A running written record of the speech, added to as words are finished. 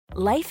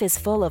Life is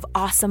full of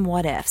awesome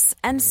what-ifs,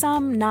 and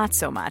some not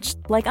so much,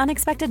 like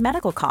unexpected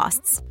medical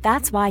costs.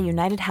 That's why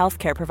United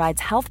Healthcare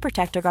provides Health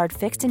Protector Guard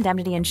fixed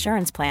indemnity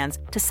insurance plans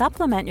to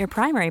supplement your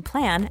primary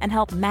plan and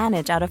help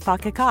manage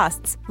out-of-pocket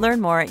costs.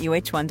 Learn more at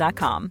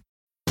UH1.com.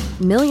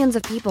 Millions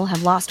of people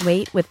have lost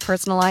weight with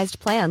personalized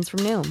plans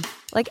from Noom.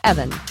 Like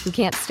Evan, who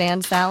can't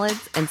stand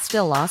salads and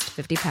still lost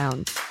 50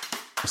 pounds.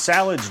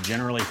 Salads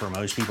generally for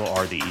most people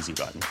are the easy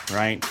button,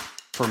 right?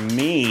 For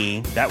me,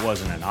 that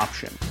wasn't an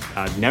option.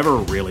 I never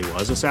really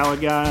was a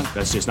salad guy.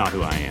 That's just not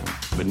who I am.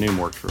 But Noom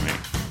worked for me.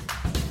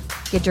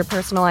 Get your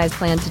personalized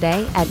plan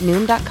today at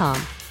Noom.com.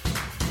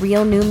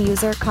 Real Noom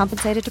user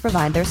compensated to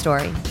provide their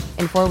story.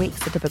 In 4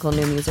 weeks, the typical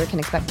Noom user can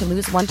expect to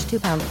lose 1 to 2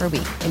 pounds per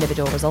week.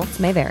 Individual results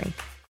may vary.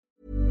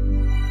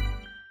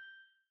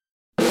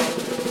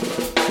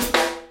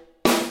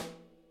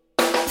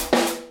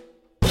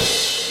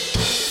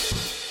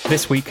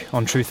 This week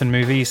on Truth and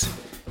Movies,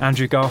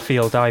 Andrew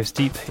Garfield dives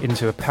deep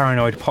into a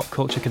paranoid pop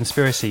culture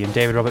conspiracy in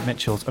David Robert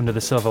Mitchell's Under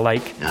the Silver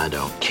Lake. I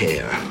don't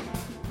care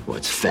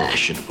what's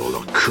fashionable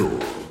or cool.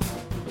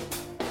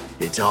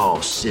 It's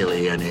all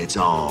silly and it's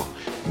all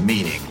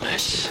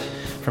meaningless.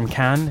 From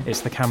Cannes,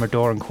 it's the Camera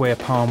d'Or and Queer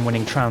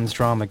Palm-winning trans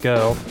drama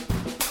Girl.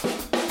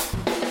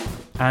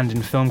 And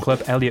in Film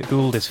Club, Elliot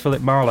Gould is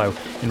Philip Marlowe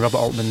in Robert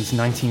Altman's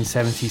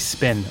 1970s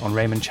spin on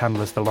Raymond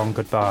Chandler's The Long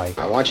Goodbye.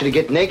 I want you to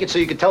get naked so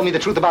you can tell me the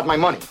truth about my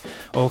money.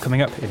 All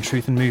coming up in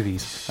Truth and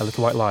Movies, a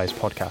Little White Lies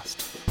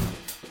podcast.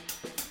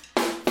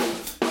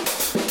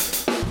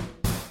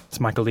 It's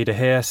Michael Leader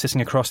here,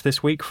 sitting across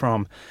this week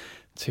from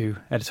two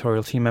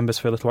editorial team members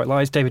for Little White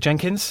Lies, David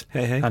Jenkins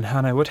and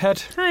Hannah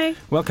Woodhead. Hi.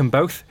 Welcome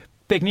both.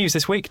 Big news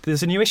this week,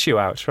 there's a new issue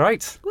out,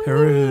 right?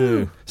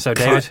 Hooray! So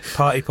David...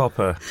 Party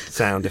popper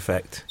sound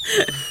effect.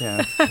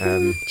 Yeah.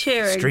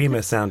 Cheering.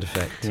 Streamer sound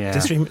effect. Yeah.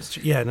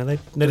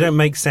 They don't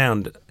make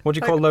sound. What do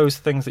you call those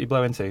things that you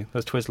blow into?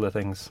 Those Twizzler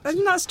things?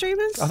 Isn't that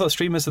streamers? I thought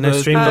streamers are No,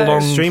 the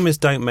long... streamers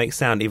don't make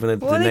sound, even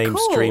though What the are they name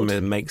called?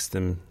 streamer makes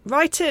them.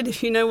 Write in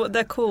if you know what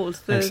they're called.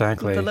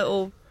 Exactly. The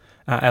little...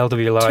 At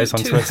LW Lies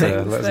on two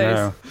Twitter, things, let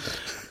us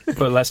know.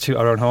 But let's toot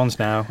our own horns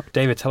now.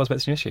 David, tell us about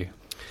this new issue.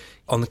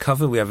 On the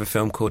cover, we have a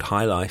film called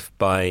High Life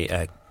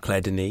by Claire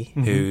Denis,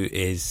 who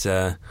is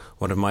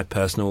one of my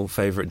personal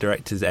favourite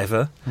directors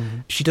ever.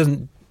 She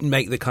doesn't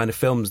make the kind of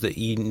films that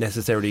you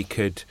necessarily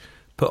could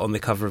put on the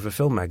cover of a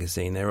film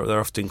magazine. They're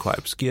often quite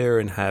obscure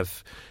and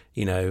have,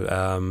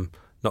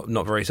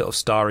 not very sort of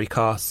starry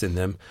casts in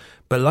them.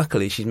 But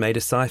luckily, she's made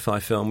a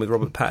sci-fi film with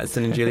Robert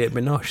Pattinson and Juliette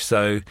Binoche,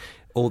 so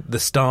all the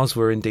stars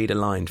were indeed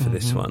aligned for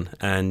this one.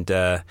 And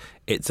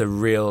it's a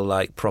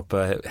real,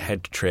 proper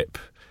head trip.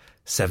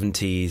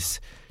 70s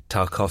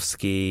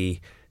Tarkovsky,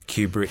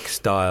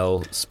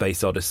 Kubrick-style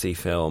Space Odyssey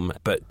film,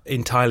 but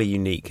entirely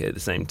unique at the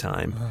same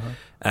time.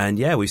 And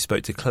we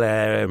spoke to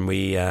Claire, and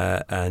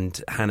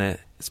and Hannah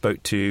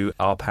spoke to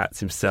R. Pats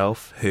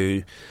himself,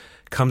 who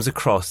comes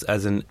across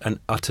as an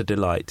utter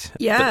delight.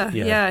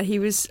 Yeah, he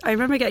was... I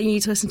remember getting you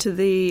to listen to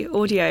the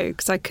audio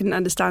because I couldn't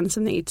understand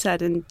something he'd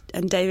said, and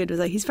David was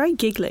like, he's very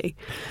giggly.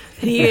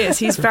 And he is.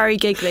 He's very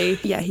giggly.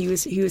 Yeah, he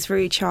was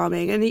really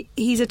charming. And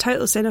he's a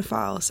total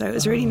cinephile, so it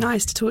was really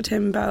nice to talk to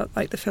him about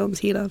the films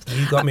he loves.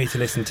 You got me to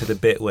listen to the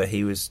bit where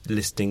he was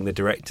listing the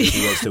directors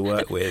he wants to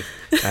work with,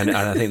 and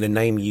I think the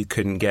name you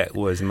couldn't get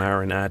was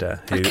Marin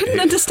Adder. I couldn't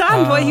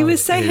understand what he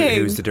was saying.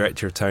 Who was the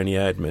director of Tony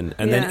Erdmann.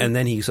 And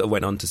then he sort of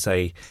went on to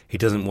say he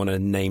doesn't want to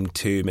name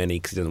too many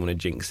because he doesn't want to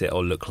jinx it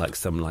or look like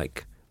some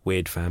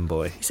weird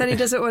fanboy. He said he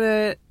doesn't want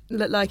to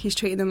look like he's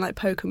treating them like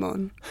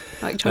Pokemon,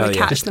 trying to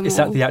catch them all. Is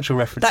that the actual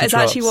reference? That is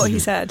actually what he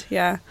said,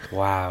 yeah.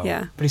 Wow.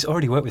 Yeah. But he's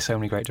already worked with so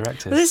many great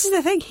directors. Well, this is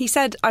the thing. He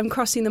said, I'm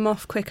crossing them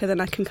off quicker than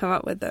I can come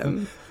up with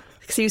them.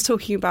 Because he was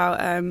talking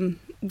about,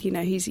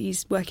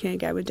 he's working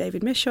again with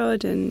David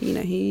Michaud, and,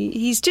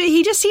 he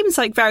just seems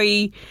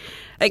very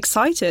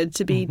excited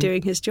to be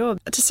doing his job.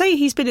 To say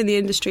he's been in the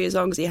industry as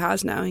long as he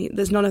has now,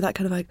 there's none of that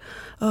kind of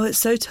oh, it's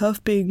so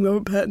tough being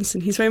Robert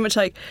Pattinson. He's very much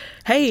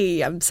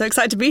hey, I'm so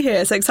excited to be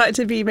here, so excited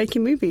to be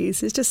making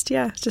movies. It's just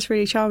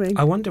really charming.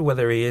 I wonder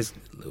whether he is,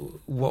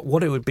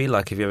 what it would be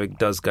like if he ever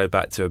does go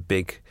back to a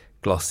big,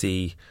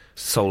 glossy,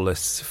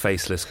 soulless,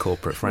 faceless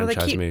corporate franchise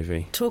they keep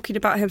movie. Talking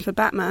about him for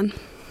Batman,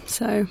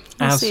 so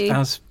we'll see.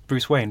 As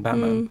Bruce Wayne,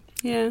 Batman.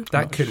 Yeah.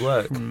 That could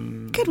work.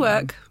 Could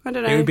work. I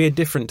don't know. It would be a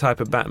different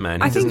type of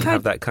Batman. He doesn't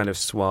have that kind of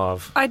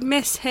suave... I'd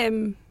miss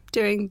him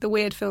doing the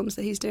weird films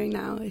that he's doing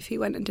now if he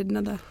went and did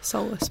another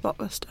soulless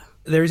blockbuster.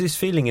 There is this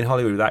feeling in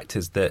Hollywood with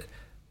actors that...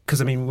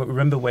 Because,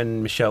 remember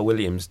when Michelle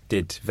Williams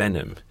did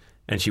Venom?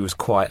 And she was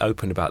quite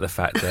open about the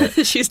fact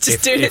that she was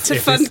just doing it to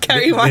fund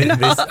Kerry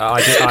Wynard.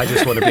 I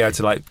just want to be able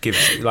to give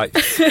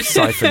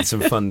siphon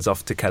some funds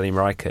off to Kelly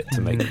Reichardt to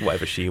make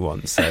whatever she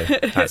wants. So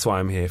that's why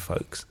I'm here,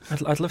 folks.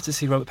 I'd love to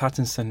see Robert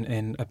Pattinson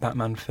in a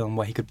Batman film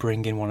where he could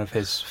bring in one of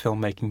his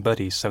filmmaking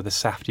buddies. So the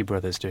Safdie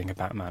brothers doing a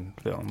Batman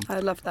film. I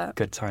love that.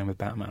 Good time with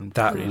Batman.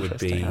 That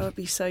would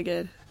be so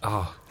good.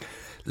 Oh.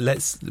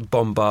 Let's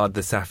bombard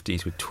the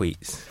Safdies with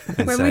tweets.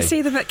 When we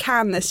see them at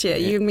Cannes this year,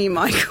 you and me,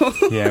 Michael.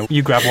 Yeah,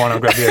 you grab one, I'll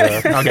grab the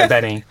other. I'll get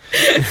Benny.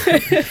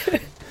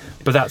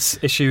 But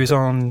that's issues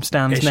on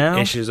stands now?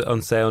 Issues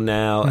on sale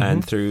now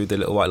and through the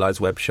Little White Lies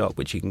web shop,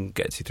 which you can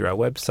get to through our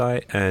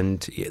website,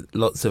 and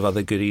lots of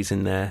other goodies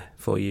in there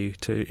for you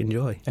to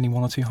enjoy. Any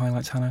one or two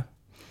highlights, Hannah?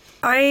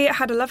 I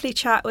had a lovely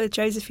chat with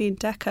Josephine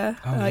Decker.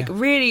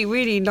 Really,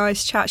 really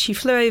nice chat. She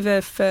flew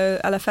over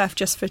for LFF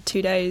just for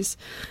 2 days.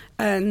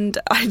 And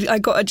I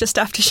got her just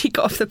after she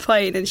got off the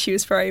plane, and she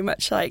was very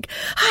much like,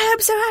 "Hi, I'm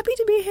so happy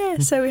to be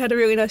here." So we had a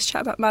really nice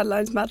chat about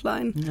Madeline's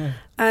Madeline. Yeah.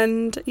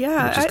 And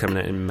which is coming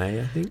out in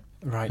May, I think.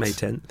 Right. May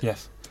 10th.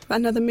 Yes.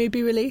 Another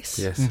movie release.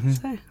 Yes.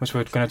 So, which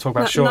we're going to talk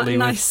about shortly.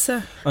 Nice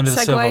Under the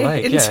Silver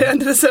Lake.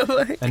 Under the Silver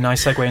Lake. A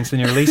nice segue into the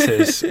new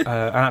releases. And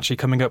actually,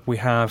 coming up, we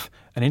have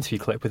an interview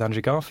clip with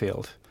Andrew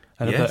Garfield.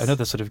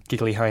 Another sort of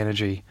giggly,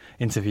 high-energy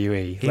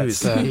interviewee.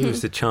 He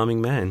was a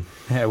charming man.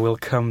 Yeah, we'll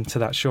come to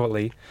that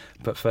shortly.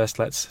 But first,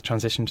 let's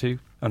transition to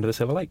Under the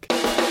Silver Lake.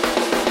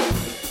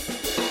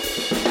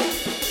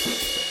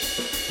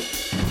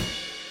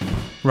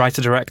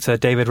 Writer-director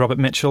David Robert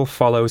Mitchell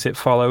follows It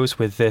Follows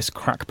with this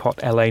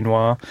crackpot LA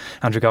noir.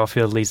 Andrew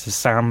Garfield leads as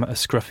Sam, a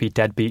scruffy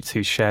deadbeat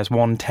who shares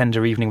one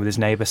tender evening with his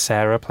neighbour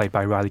Sarah, played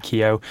by Riley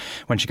Keough.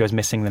 When she goes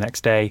missing the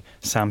next day,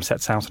 Sam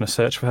sets out on a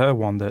search for her,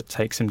 one that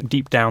takes him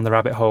deep down the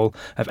rabbit hole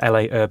of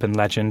LA urban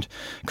legend.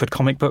 Could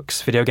comic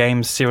books, video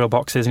games, cereal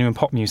boxes and even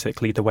pop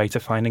music lead the way to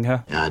finding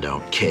her? I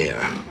don't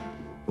care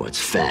what's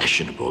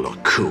fashionable or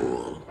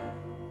cool.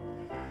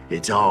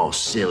 It's all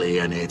silly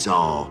and it's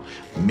all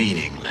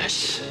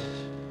meaningless.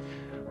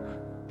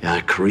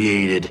 I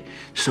created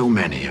so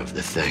many of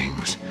the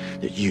things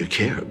that you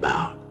care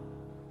about.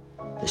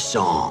 The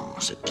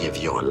songs that give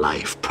your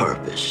life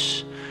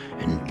purpose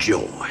and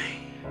joy.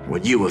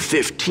 When you were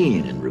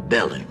 15 and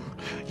rebelling,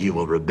 you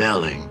were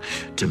rebelling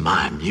to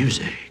my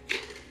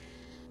music.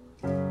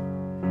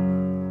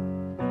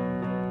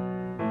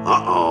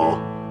 Uh-oh.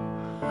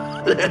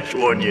 That's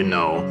one you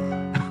know.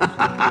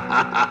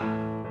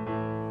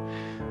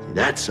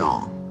 That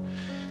song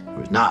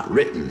was not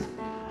written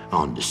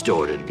on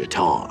distorted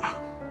guitar.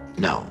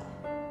 No,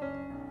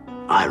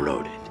 I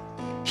wrote it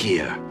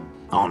here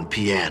on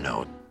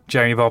piano.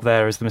 Jeremy Bobb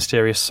there is the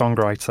mysterious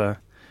songwriter.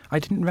 I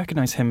didn't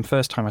recognise him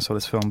first time I saw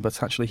this film,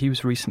 but actually he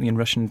was recently in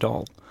Russian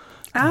Doll.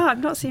 I've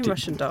not seen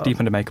Russian Doll. Deep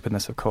under makeup in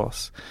this, of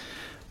course.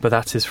 But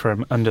that is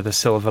from Under the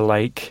Silver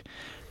Lake.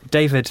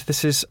 David,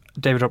 this is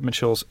David Robert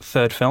Mitchell's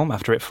third film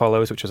after It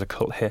Follows, which was a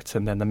cult hit,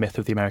 and then The Myth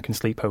of the American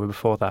Sleepover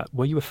before that.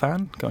 Were you a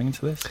fan going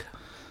into this?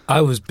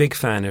 I was a big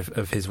fan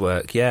of his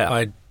work, yeah.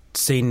 I'd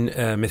seen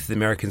Myth of the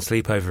American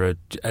Sleepover,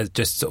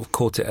 just sort of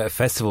caught it at a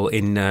festival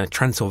in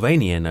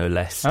Transylvania, no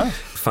less. Oh.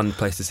 Fun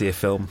place to see a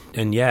film.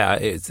 And yeah,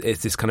 it's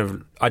this kind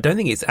of, I don't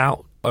think it's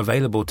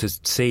available to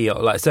see,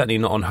 like certainly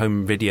not on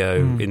home video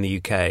in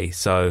the UK,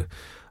 so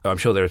I'm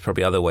sure there are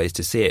probably other ways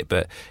to see it,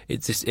 but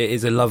it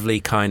is a lovely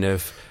kind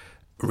of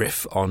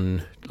riff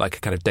on like a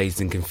kind of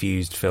Dazed and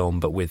Confused film,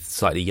 but with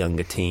slightly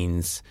younger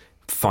teens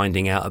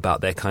finding out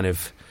about their kind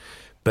of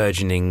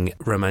burgeoning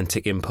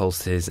romantic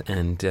impulses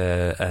and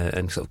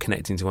sort of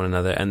connecting to one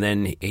another. And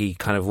then he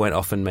kind of went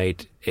off and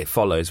made It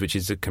Follows, which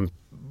is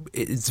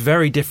it's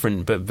very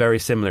different but very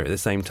similar at the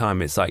same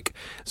time. It's like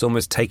it's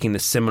almost taking the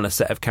similar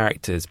set of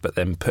characters but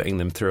then putting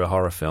them through a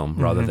horror film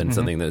rather than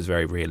something that was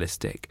very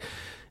realistic.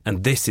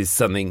 And this is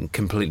something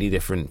completely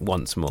different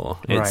once more.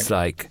 It's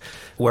like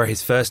where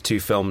his first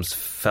two films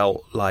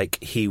felt like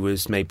he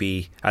was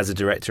maybe, as a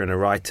director and a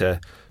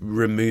writer,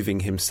 removing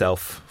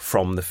himself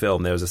from the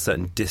film. There was a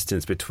certain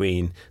distance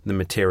between the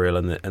material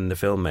and the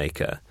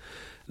filmmaker.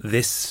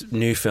 This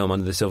new film,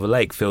 Under the Silver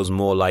Lake, feels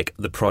more like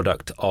the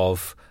product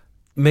of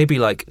maybe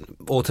like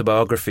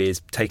autobiography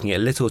is taking it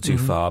a little too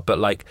far, but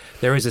like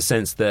there is a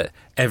sense that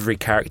every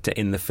character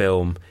in the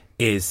film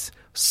is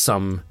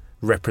some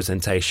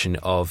representation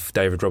of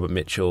David Robert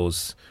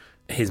Mitchell's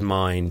his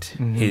mind,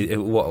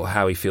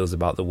 how he feels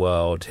about the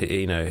world,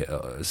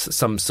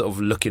 some sort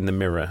of look in the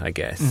mirror, I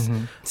guess.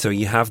 So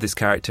you have this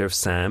character of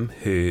Sam,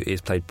 who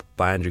is played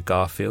by Andrew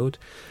Garfield.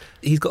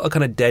 He's got a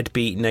kind of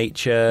deadbeat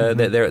nature.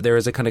 There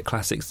is a kind of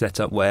classic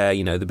setup where,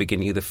 the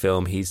beginning of the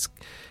film, he's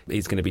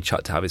going to be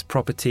chucked out of his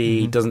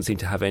property. He doesn't seem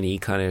to have any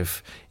kind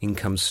of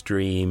income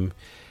stream.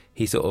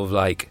 He sort of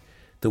like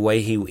the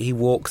way he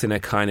walks in a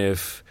kind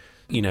of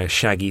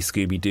shaggy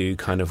Scooby-Doo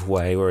kind of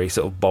way, where he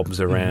sort of bobs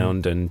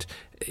around and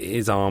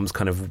his arms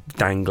kind of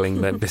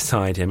dangling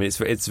beside him.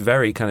 It's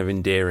very kind of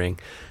endearing.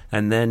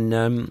 And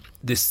then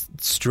this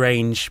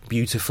strange,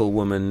 beautiful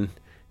woman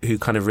who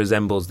kind of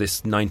resembles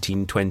this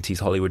 1920s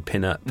Hollywood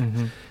pin-up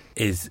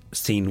is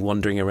seen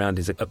wandering around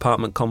his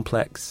apartment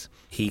complex.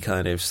 He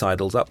kind of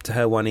sidles up to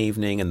her one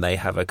evening and they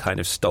have a kind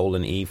of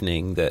stolen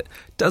evening that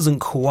doesn't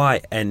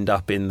quite end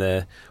up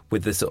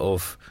with the sort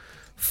of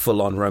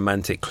full-on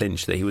romantic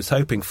clinch that he was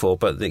hoping for,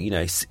 but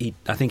I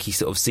think he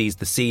sort of sees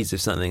the seeds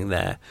of something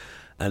there.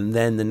 And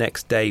then the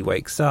next day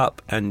wakes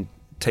up and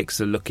takes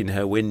a look in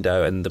her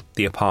window and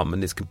the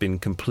apartment has been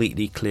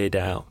completely cleared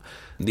out.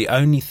 The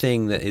only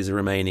thing that is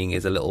remaining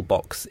is a little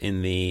box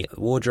in the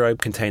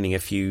wardrobe containing a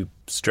few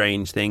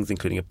strange things,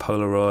 including a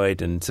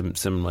Polaroid and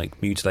some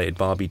like mutilated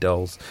Barbie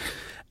dolls.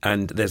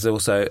 And there's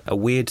also a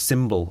weird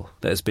symbol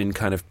that has been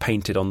kind of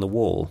painted on the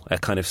wall, a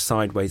kind of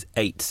sideways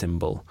 8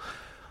 symbol.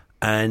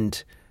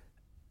 And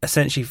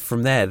essentially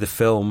from there, the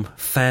film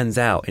fans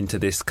out into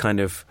this kind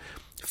of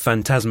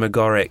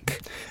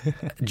phantasmagoric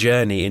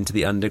journey into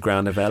the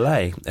underground of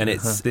LA. And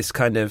it's this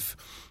kind of...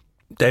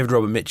 David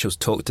Robert Mitchell's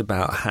talked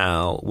about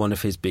how one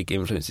of his big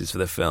influences for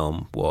the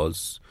film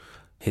was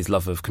his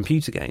love of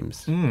computer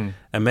games. And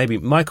maybe,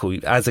 Michael,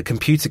 as a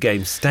computer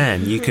game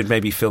stan, you could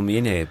maybe fill me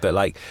in here, but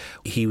like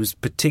he was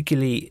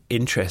particularly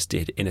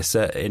interested in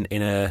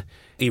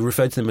he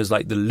referred to them as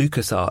like the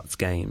LucasArts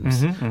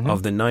games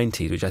of the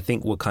 90s, which I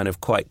think were kind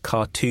of quite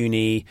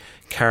cartoony,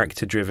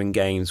 character-driven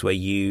games where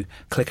you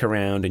click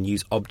around and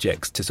use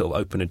objects to sort of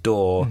open a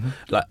door.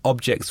 Like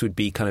objects would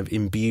be kind of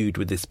imbued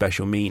with this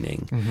special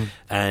meaning.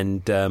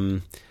 And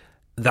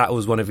that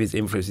was one of his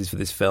influences for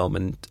this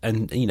film.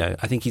 And you know,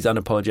 I think he's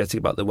unapologetic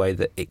about the way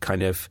that it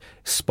kind of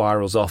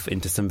spirals off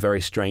into some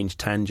very strange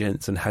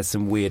tangents and has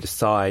some weird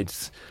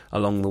asides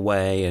along the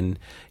way. And,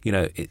 you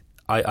know,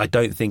 I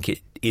don't think it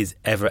is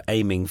ever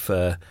aiming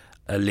for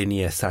a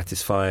linear,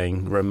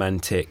 satisfying,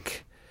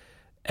 romantic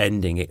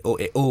ending. It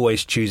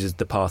always chooses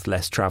the path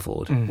less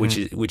travelled,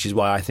 which is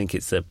why I think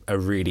it's a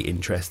really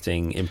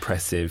interesting,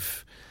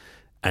 impressive,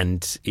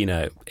 and, you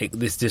know,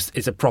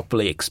 it's a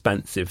properly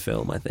expansive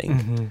film, I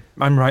think.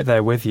 I'm right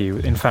there with you.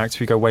 In fact, if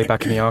we go way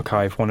back in the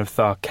archive, one of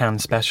our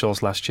Cannes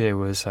specials last year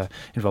was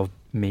involved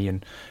me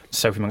and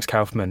Sophie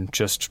Monks-Kaufman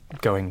just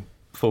going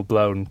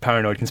full-blown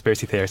paranoid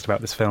conspiracy theorist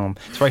about this film.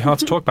 It's very hard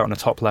to talk about on a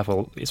top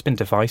level. It's been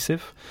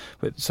divisive,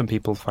 but some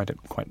people find it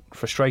quite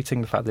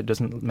frustrating, the fact that it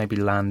doesn't maybe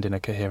land in a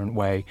coherent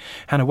way.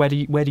 Hannah, where do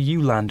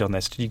you land on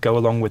this? Did you go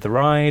along with the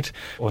ride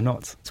or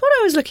not? It's what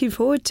I was looking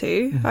forward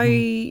to.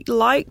 I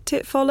liked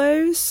It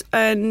Follows,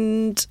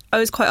 and I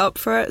was quite up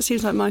for it. It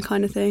seems like my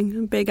kind of thing.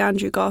 I'm a big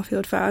Andrew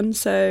Garfield fan,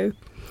 so,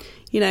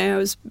 you know, I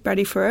was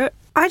ready for it.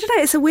 I don't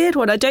know, it's a weird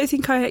one. I don't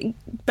think I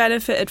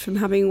benefited from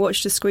having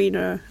watched a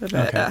screener of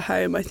it at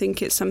home. I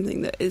think it's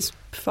something that is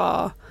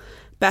far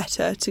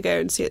better to go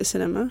and see at the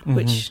cinema,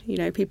 which, you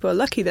know, people are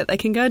lucky that they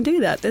can go and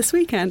do that this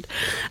weekend.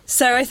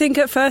 So I think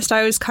at first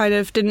I was kind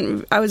of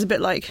I was a bit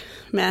like,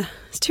 meh,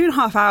 it's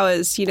 2.5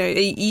 hours, you know,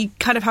 you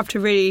kind of have to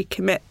really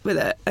commit with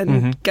it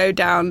and go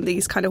down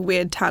these kind of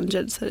weird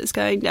tangents that it's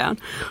going down.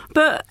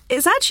 But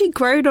it's actually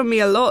grown on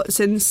me a lot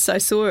since I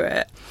saw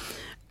it.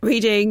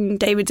 Reading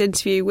David's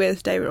interview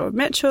with David Robert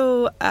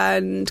Mitchell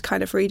and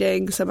kind of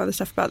reading some other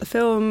stuff about the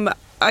film,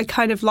 I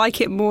kind of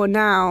like it more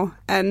now,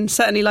 and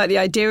certainly like the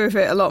idea of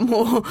it a lot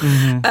more.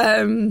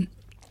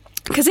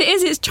 Because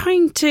it's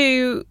trying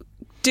to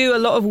do a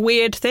lot of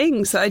weird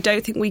things that I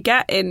don't think we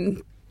get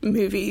in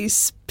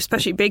movies,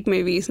 especially big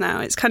movies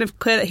now. It's kind of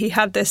clear that he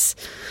had this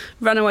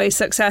runaway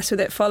success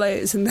with It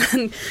Follows and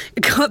then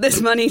got this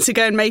money to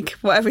go and make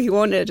whatever he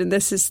wanted, and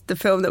this is the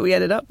film that we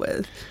ended up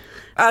with.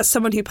 As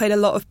someone who played a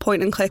lot of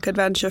point-and-click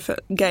adventure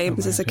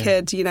games as a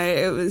kid, you know,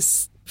 it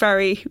was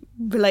very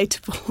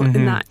relatable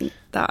in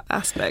that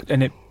aspect.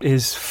 And it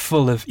is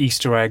full of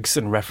Easter eggs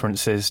and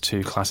references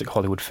to classic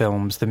Hollywood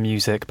films. The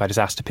music by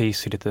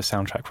Disasterpeace, who did the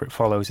soundtrack for It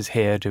Follows, is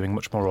here doing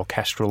much more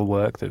orchestral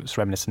work that was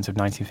reminiscent of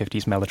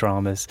 1950s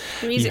melodramas.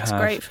 The music's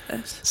great for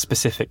this.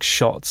 Specific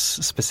shots,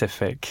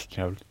 specific,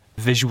 you know,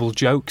 visual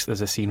jokes.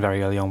 There's a scene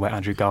very early on where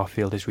Andrew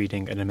Garfield is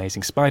reading an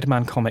Amazing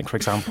Spider-Man comic, for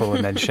example,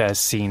 and then shares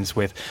scenes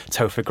with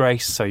Topher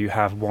Grace. So you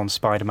have one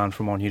Spider-Man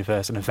from one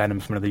universe and a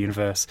Venom from another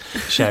universe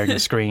sharing the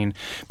screen.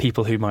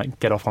 People who might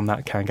get off on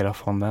that can get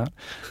off on that.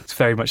 It's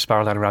very much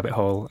spiraled down a rabbit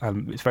hole.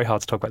 It's very hard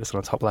to talk about this on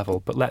a top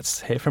level, but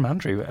let's hear from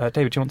Andrew.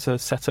 David, do you want to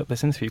set up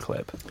this interview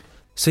clip?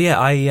 So yeah,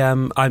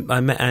 I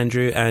met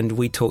Andrew and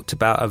we talked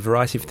about a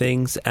variety of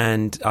things,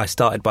 and I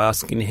started by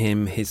asking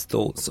him his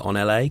thoughts on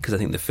LA, because I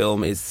think the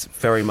film is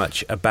very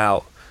much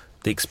about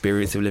the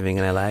experience of living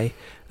in LA,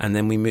 and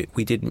then we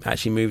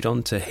moved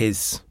on to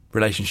his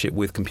relationship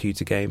with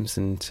computer games,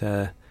 and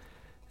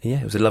yeah,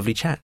 it was a lovely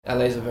chat.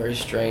 LA is a very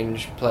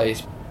strange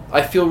place.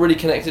 I feel really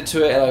connected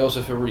to it, and I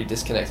also feel really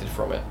disconnected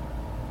from it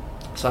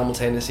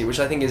simultaneously, which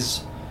I think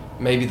is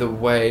maybe the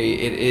way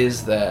it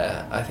is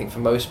there. I think for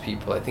most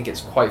people, I think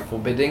it's quite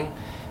forbidding,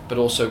 but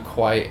also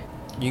quite,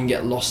 you can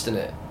get lost in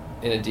it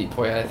in a deep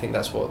way, and I think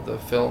that's what the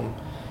film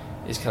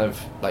is kind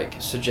of like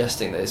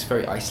suggesting, that it's a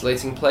very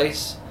isolating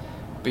place,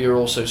 but you're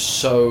also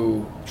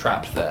so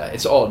trapped there.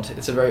 It's odd.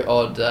 It's a very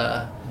odd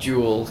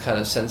dual kind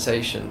of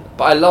sensation.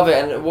 But I love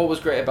it, and what was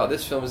great about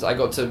this film is I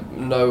got to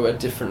know a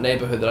different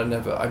neighborhood that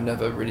I've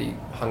never really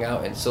hung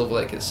out in. Silver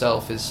Lake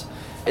itself is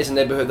a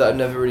neighborhood that I've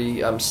never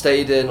really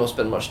stayed in or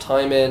spent much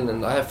time in,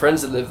 and I have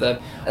friends that live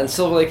there. And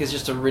Silver Lake is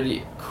just a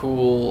really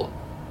cool,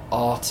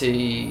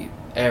 arty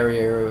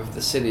area of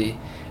the city,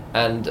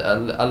 and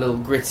a little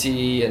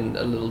gritty and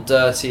a little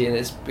dirty, and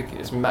it's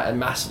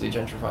massively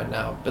gentrified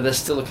now. But there's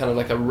still a kind of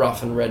like a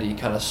rough and ready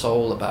kind of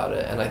soul about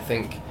it, and I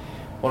think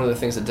one of the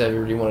things that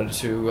David really wanted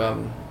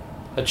to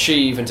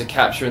achieve and to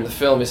capture in the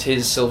film is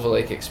his Silver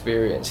Lake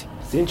experience.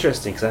 It's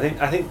interesting because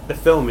I think the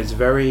film is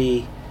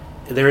very...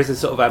 There is a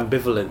sort of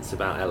ambivalence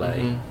about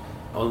LA,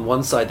 on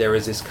one side there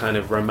is this kind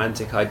of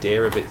romantic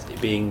idea of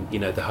it being, you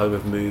know, the home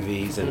of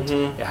movies and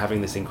it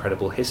having this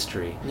incredible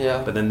history.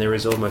 Yeah. But then there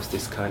is almost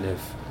this kind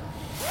of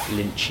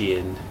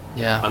Lynchian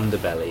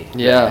underbelly.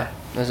 Yeah.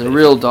 There's a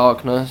real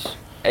darkness.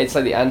 It's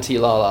like the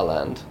anti-La La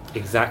Land.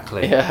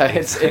 Exactly. Yeah,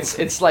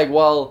 it's like,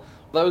 while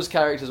those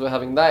characters were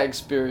having that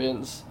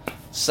experience,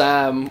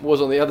 Sam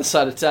was on the other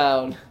side of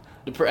town,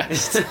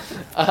 depressed.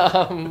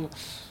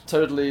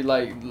 Totally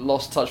like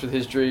lost touch with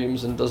his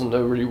dreams and doesn't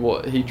know really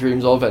what he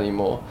dreams of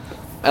anymore.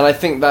 And I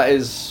think that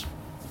is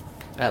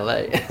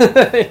LA.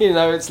 You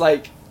know, it's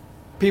like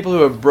people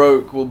who are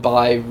broke will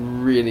buy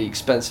really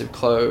expensive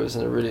clothes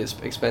and a really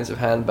expensive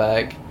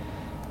handbag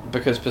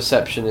because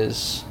perception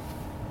is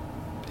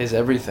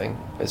everything.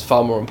 It's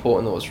far more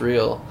important than what's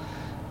real.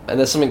 And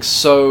there's something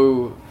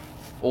so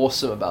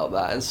awesome about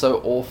that and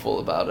so awful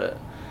about it.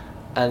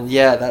 And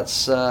yeah,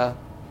 that's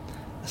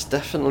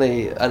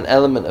definitely an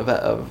element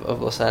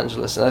of Los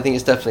Angeles, and I think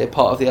it's definitely a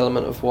part of the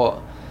element of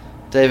what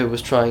David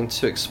was trying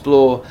to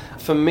explore.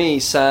 For me,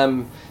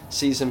 Sam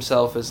sees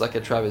himself as like a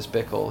Travis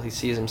Bickle. He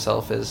sees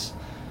himself as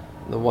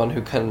the one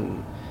who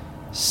can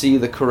see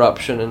the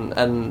corruption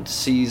and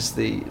sees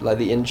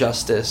the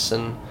injustice,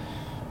 and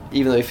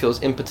even though he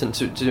feels impotent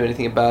to do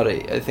anything about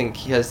it, I think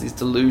he has these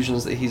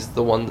delusions that he's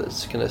the one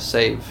that's going to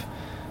save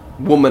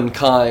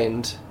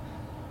womankind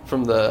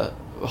from the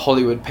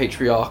Hollywood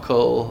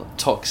patriarchal,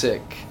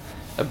 toxic,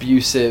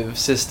 abusive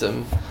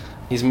system.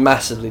 He's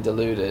massively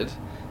deluded.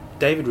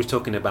 David was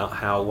talking about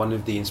how one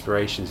of the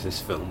inspirations of this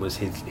film was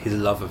his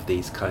love of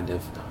these kind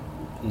of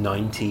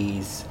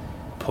 90s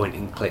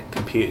point-and-click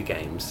computer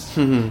games.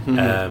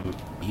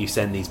 You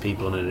send these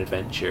people on an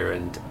adventure,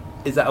 and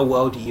is that a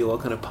world you are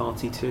kind of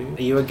party to?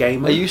 Are you a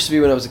gamer? I used to be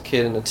when I was a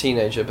kid and a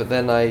teenager, but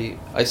then I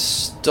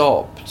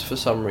stopped for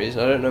some reason.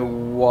 I don't know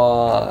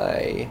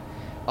why.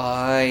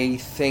 I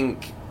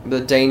think the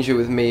danger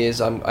with me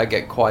is I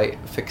get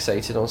quite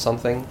fixated on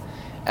something,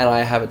 and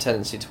I have a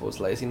tendency towards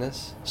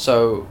laziness.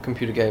 So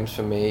computer games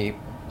for me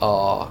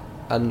are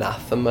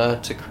anathema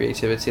to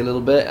creativity a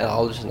little bit, and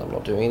I'm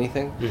not doing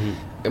anything.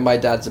 And my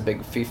dad's a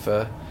big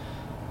FIFA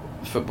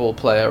football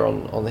player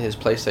on his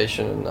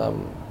PlayStation,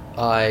 and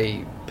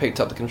I picked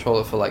up the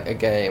controller for like a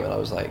game, and I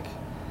was like,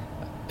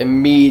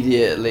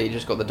 immediately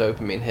just got the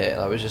dopamine hit,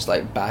 and I was just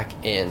like back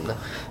in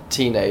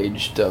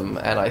teenagedom,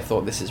 and I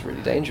thought, this is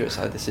really dangerous.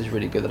 This is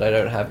really good that I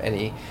don't have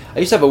any. I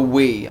used to have a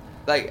Wii.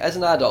 Like, as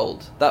an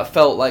adult, that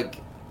felt like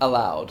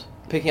allowed.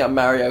 Picking up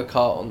Mario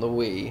Kart on the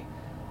Wii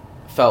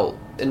felt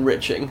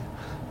enriching,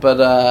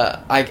 but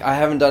I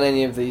haven't done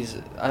any of these.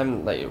 I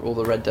haven't, like, all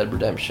the Red Dead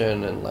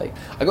Redemption, and like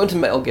I got into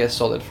Metal Gear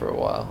Solid for a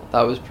while.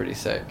 That was pretty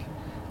sick.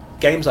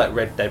 Games like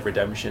Red Dead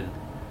Redemption,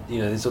 you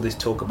know, there's all this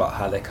talk about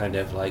how they're kind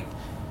of like,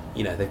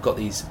 you know, they've got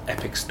these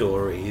epic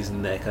stories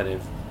and they're kind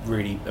of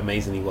really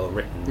amazingly well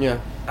written. Yeah.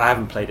 I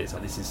haven't played it, so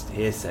this is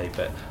hearsay,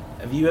 but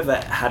have you ever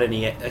had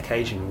any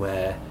occasion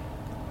where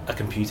a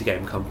computer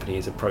game company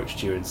has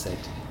approached you and said,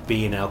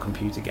 be in our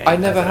computer game? I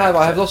never have.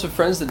 I have lots of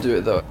friends that do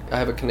it, though. I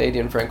have a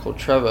Canadian friend called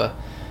Trevor.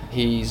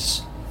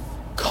 He's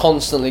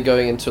constantly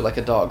going into like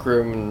a dark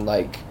room and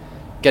like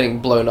getting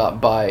blown up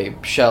by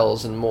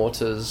shells and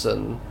mortars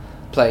and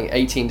playing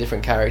 18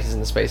 different characters in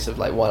the space of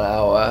like 1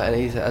 hour, and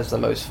he has the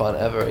most fun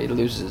ever. He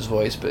loses his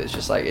voice, but it's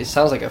just like, it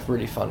sounds like a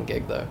really fun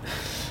gig though.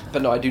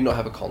 But no, I do not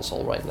have a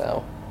console right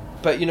now.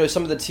 But you know,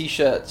 some of the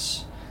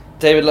t-shirts,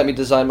 David let me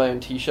design my own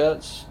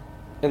t-shirts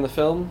in the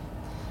film.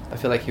 I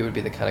feel like he would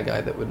be the kind of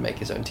guy that would make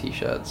his own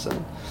t-shirts,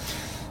 and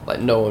like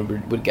no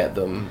one would get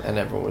them, and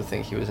everyone would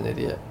think he was an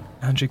idiot.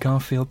 Andrew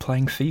Garfield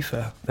playing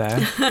FIFA there.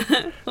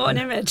 What an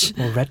image.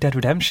 Or Red Dead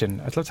Redemption.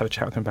 I'd love to have a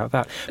chat with him about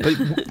that.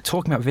 But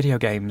talking about video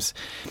games,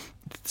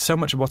 so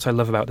much of what I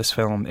love about this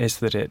film is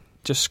that it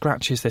just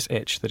scratches this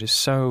itch that is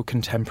so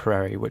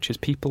contemporary, which is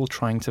people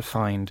trying to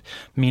find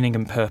meaning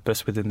and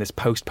purpose within this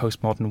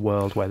postmodern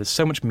world where there's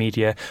so much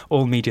media.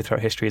 All media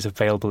throughout history is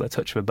available at a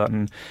touch of a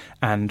button,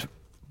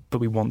 but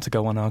we want to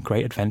go on our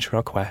great adventure,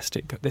 our quest.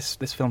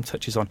 This film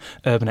touches on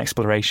urban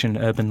exploration,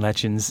 urban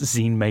legends,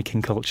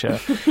 zine-making culture,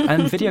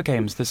 and video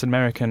games. There's an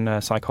American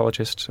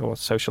psychologist or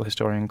social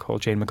historian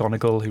called Jane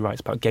McGonigal who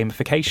writes about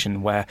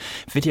gamification, where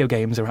video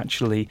games are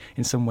actually,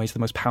 in some ways, the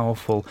most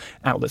powerful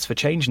outlets for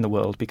change in the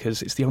world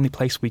because it's the only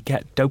place we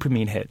get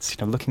dopamine hits,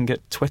 you know, looking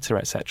at Twitter,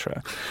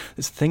 etc.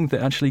 It's a thing that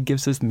actually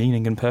gives us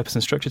meaning and purpose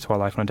and structure to our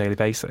life on a daily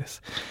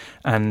basis.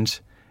 And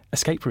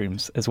escape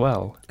rooms as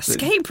well.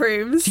 Escape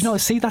rooms? Do you not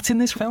see that in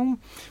this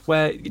film?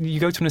 Where you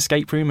go to an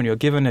escape room and you're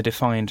given a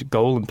defined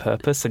goal and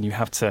purpose, and you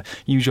have to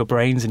use your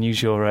brains and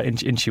use your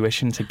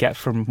intuition to get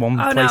from one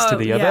place to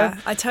the other. Yeah,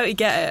 I totally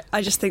get it.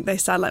 I just think they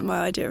sound like my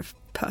idea of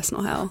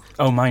personal hell.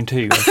 Oh, mine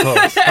too, of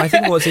course. I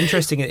think what's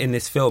interesting in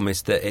this film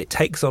is that it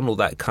takes on all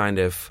that kind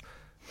of,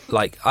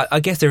 like,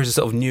 I guess there is a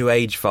sort of new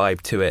age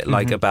vibe to it,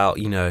 like about,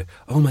 you know,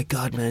 oh my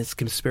God, man, it's a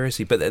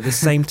conspiracy. But at the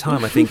same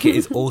time, I think it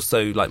is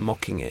also like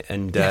mocking it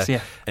and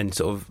and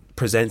sort of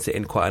presents it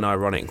in quite an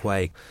ironic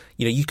way.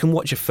 You know, you can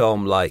watch a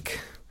film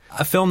like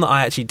A film that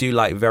I actually do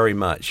like very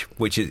much,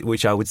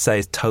 which I would say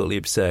is totally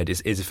absurd,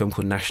 is a film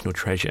called National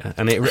Treasure,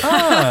 and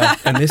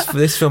and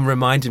this film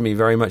reminded me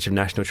very much of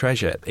National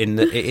Treasure. In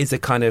that it is a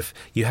kind of,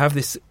 you have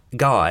this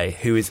guy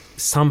who is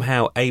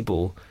somehow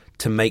able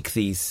to make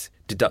these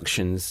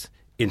deductions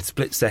in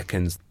split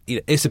seconds.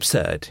 It's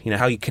absurd.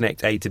 How you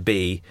connect A to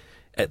B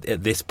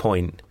at this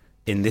point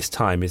in this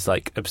time is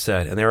like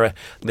absurd, and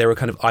there are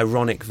kind of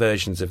ironic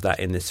versions of that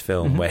in this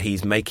film where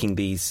he's making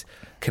these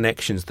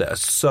connections that are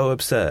so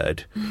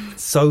absurd,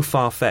 so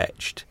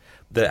far-fetched,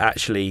 that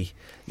actually,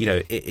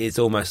 it's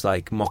almost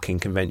like mocking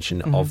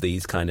convention of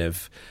these kind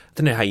of, I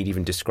don't know how you'd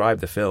even describe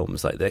the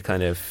films, like they're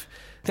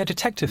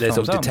detective films,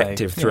 sort of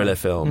detective thriller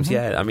films.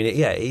 Yeah, I mean,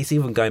 it's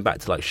even going back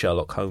to like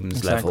Sherlock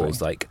Holmes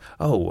levels, like,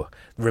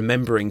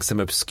 remembering some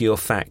obscure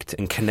fact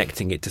and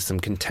connecting it to some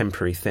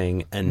contemporary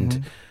thing,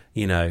 and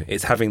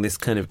it's having this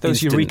kind of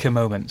those eureka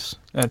moments.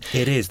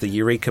 It is the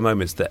eureka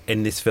moments that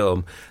in this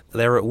film,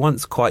 they're at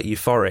once quite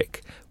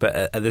euphoric, but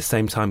at the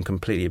same time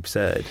completely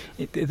absurd.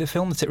 The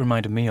film that it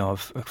reminded me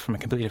of, from a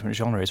completely different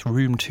genre, is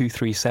Room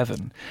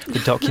 237, the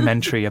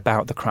documentary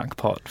about the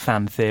crackpot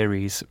fan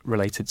theories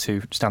related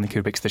to Stanley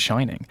Kubrick's The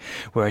Shining,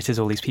 where it is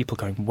all these people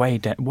going way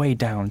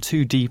down,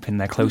 too deep in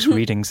their close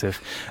readings of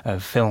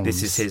films.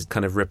 This is his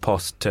kind of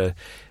riposte to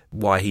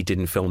why he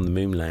didn't film the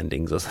moon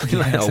landings or something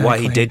like that, or why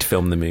he did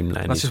film the moon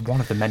landings. That's just one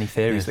of the many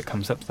theories that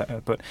comes up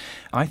there. But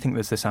I think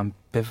there's this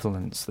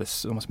ambivalence,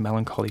 this almost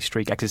melancholy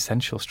streak,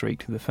 existential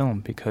streak to the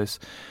film, because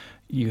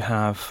you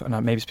have,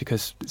 and maybe it's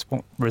because it's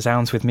what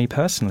resounds with me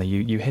personally,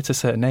 you hit a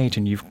certain age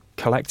and you've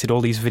collected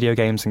all these video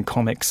games and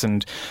comics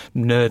and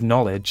nerd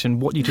knowledge,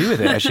 and what do you do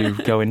with it as you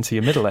go into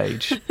your middle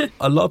age?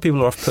 A lot of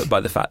people are off-put by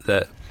the fact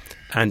that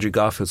Andrew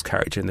Garfield's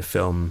character in the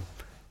film,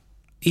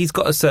 he's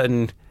got a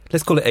certain,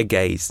 let's call it a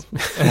gaze.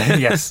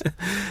 Yes.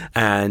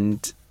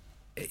 And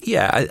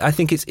yeah, I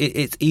think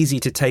it's easy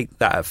to take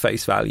that at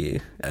face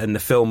value. And the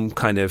film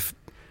kind of,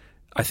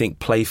 I think,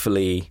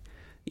 playfully,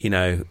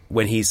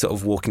 when he's sort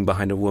of walking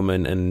behind a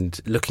woman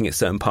and looking at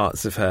certain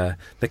parts of her,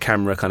 the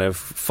camera kind of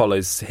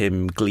follows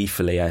him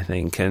gleefully, I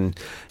think. And,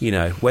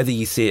 whether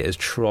you see it as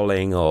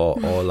trolling or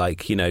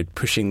like,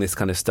 pushing this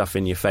kind of stuff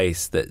in your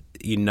face that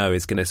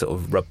is going to sort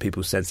of rub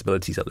people's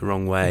sensibilities up the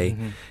wrong way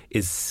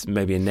is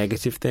maybe a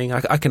negative thing.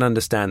 I can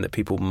understand that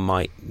people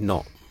might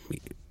not,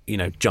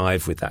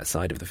 jive with that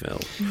side of the film.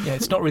 Yeah,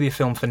 it's not really a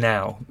film for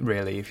now,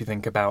 really, if you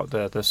think about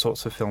the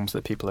sorts of films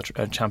that people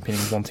are championing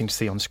and wanting to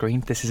see on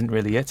screen. This isn't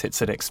really it.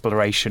 It's an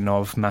exploration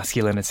of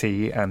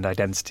masculinity and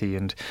identity,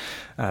 and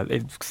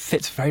it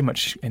fits very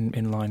much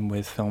in line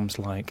with films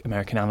like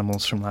American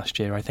Animals from last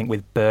year, I think,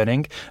 with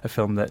Burning, a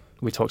film that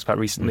we talked about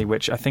recently,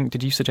 which I think,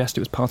 did you suggest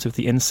it was part of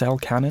the incel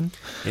canon?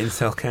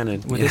 Incel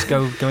canon. Would this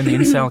go in the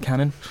incel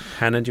canon?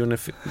 Hannah, do you want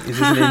to... Is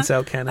this an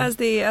incel canon? As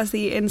the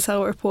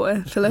incel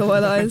reporter for Little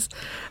White Eyes.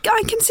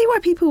 I can see why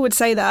people would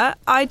say that.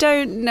 I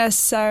don't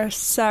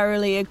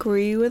necessarily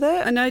agree with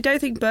it. And I don't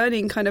think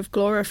Burning kind of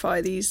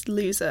glorify these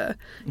loser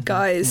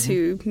guys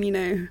who,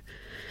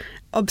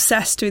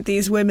 obsessed with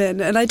these women.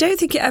 And I don't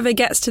think it ever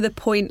gets to the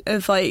point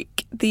of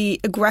like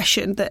the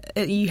aggression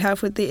that you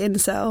have with the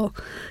incel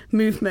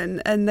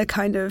movement and the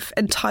kind of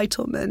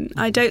entitlement.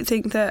 I don't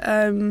think that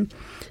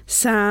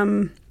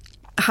Sam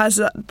has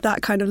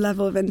that kind of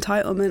level of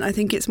entitlement. I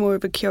think it's more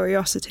of a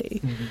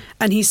curiosity.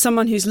 And he's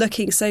someone who's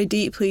looking so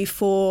deeply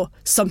for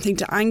something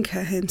to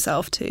anchor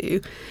himself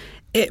to.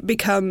 It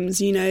becomes,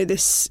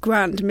 this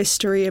grand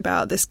mystery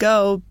about this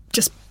girl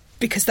just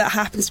because that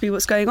happens to be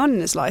what's going on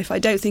in his life. I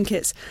don't think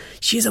it's,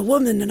 she's a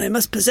woman and I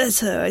must possess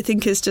her. I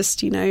think it's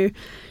just,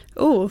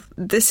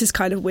 this is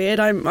kind of weird.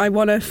 I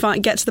want to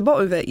get to the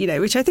bottom of it,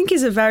 which I think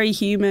is a very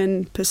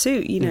human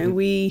pursuit.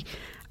 We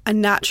are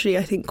naturally,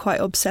 I think, quite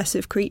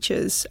obsessive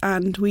creatures,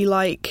 and we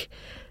like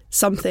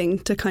something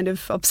to kind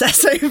of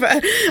obsess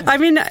over. I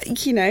mean,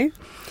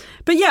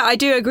 but yeah, I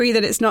do agree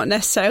that it's not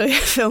necessarily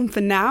a film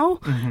for now,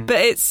 but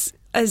it's,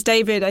 as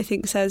David, I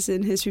think, says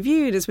in his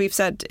review, and as we've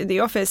said in The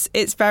Office,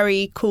 it's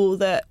very cool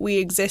that we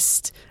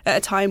exist at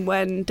a time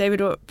when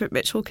David Robert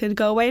Mitchell can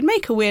go away and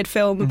make a weird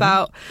film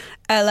about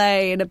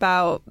LA and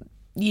about,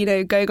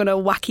 going on a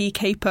wacky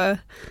caper.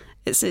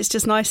 It's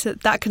just nice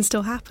that can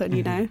still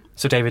happen,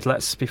 So, David,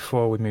 let's,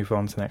 before we move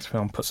on to the next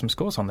film, put some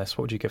scores on this.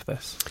 What would you give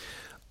this?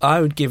 I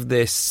would give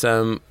this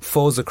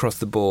 4s across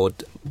the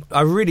board.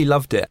 I really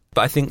loved it,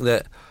 but I think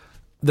that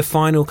the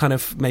final kind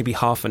of maybe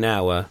half an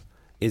hour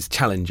is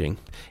challenging.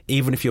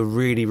 Even if you're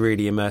really,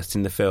 really immersed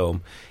in the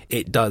film,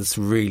 it does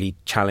really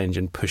challenge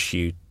and push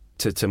you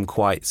to some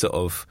quite sort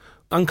of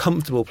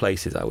uncomfortable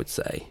places, I would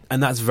say.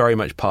 And that's very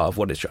much part of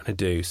what it's trying to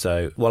do.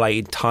 So while I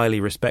entirely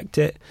respect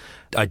it,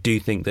 I do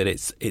think that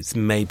it's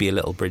maybe a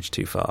little bridge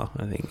too far,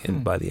 I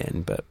think, by the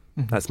end. But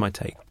that's my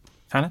take.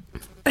 Hannah?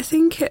 I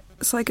think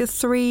it's like a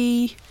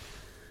 3-4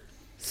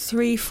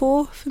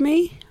 for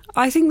me.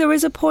 I think there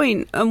is a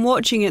point, and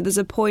watching it, there's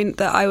a point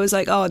that I was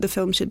like, oh, the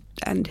film should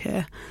end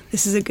here.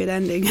 This is a good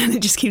ending, and it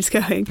just keeps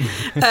going.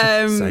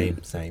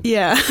 Same.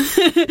 Yeah.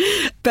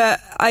 But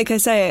like I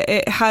say,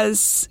 it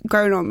has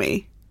grown on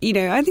me.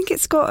 I think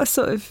it's got a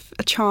sort of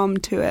a charm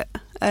to it.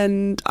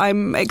 and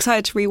I'm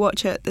excited to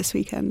rewatch it this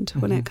weekend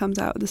when it comes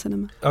out at the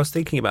cinema. I was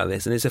thinking about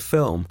this, and it's a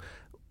film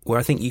where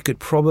I think you could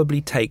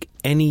probably take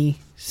any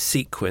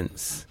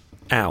sequence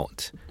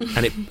out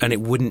and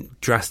it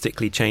wouldn't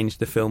drastically change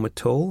the film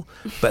at all,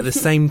 but at the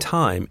same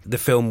time the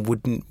film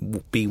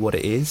wouldn't be what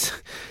it is.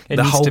 It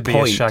the needs whole to be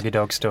point a Shaggy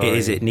Dog story.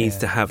 It needs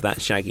to have that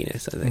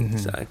shagginess, I think.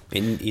 So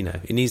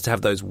it needs to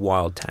have those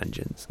wild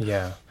tangents.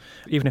 Yeah.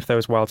 Even if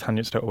those wild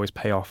tangents don't always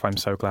pay off, I'm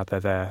so glad they're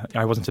there.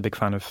 I wasn't a big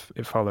fan of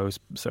It Follows,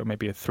 so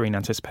maybe a 3 in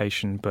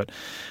anticipation, but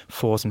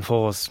 4s and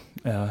 4s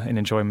in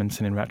enjoyment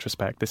and in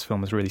retrospect. This film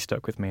has really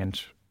stuck with me,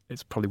 and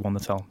it's probably one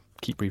that I'll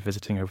keep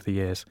revisiting over the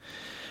years.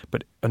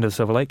 But Under the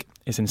Silver Lake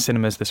is in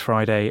cinemas this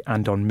Friday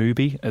and on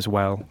Mubi as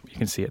well. You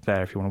can see it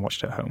there if you want to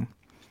watch it at home.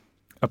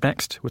 Up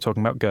next, we're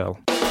talking about Girl.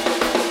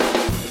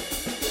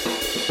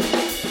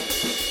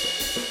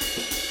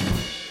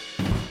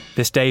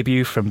 This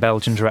debut from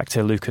Belgian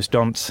director Lucas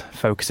Dont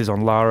focuses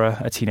on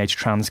Lara, a teenage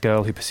trans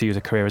girl who pursues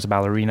a career as a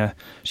ballerina.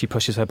 She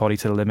pushes her body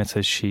to the limit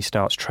as she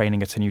starts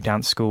training at a new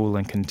dance school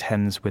and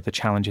contends with the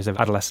challenges of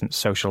adolescent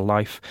social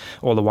life,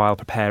 all the while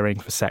preparing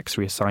for sex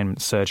reassignment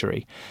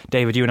surgery.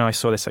 David, you and I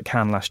saw this at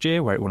Cannes last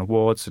year, where it won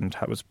awards and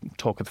was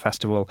talk of the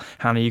festival.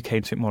 Hannah, you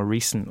came to it more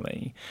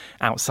recently,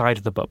 outside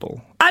of the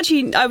bubble.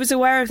 Actually, I was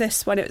aware of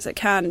this when it was at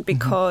Cannes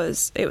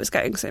because it was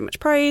getting so much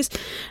praise.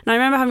 And I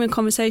remember having a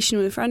conversation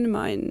with a friend of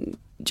mine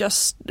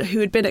just who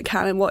had been at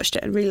Cannes and watched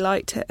it and really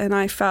liked it, and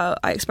I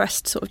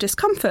expressed sort of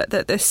discomfort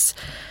that this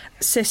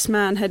cis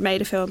man had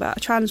made a film about a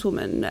trans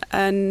woman,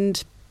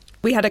 and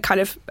we had a kind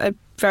of a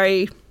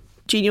very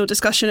genial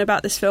discussion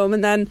about this film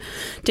and then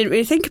didn't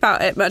really think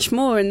about it much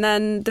more, and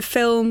then the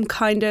film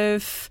kind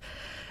of...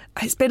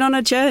 It's been on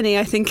a journey,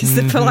 I think, is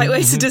the polite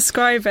way to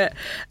describe it.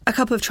 A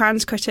couple of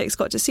trans critics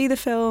got to see the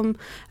film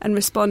and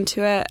respond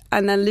to it,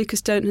 and then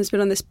Lucas Dont has been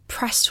on this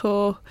press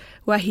tour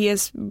where he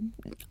has,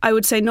 I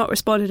would say, not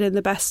responded in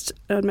the best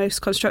and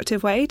most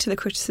constructive way to the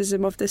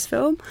criticism of this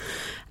film.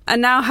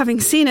 And now, having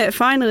seen it,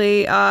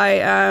 finally, I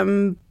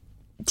am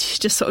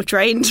just sort of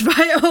drained by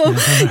it all.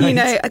 Right. You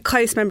know, a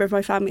close member of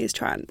my family is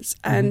trans,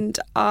 and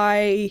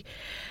I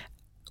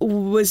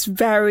was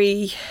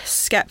very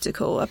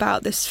sceptical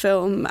about this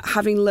film,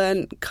 having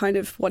learned kind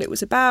of what it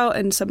was about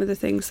and some of the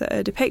things that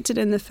are depicted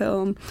in the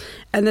film.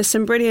 And there's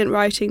some brilliant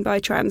writing by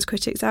trans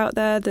critics out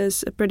there.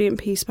 There's a brilliant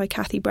piece by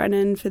Kathy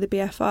Brennan for the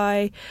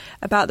BFI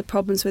about the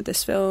problems with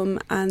this film,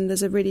 and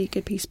there's a really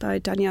good piece by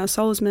Danielle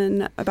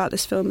Salzman about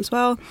this film as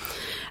well.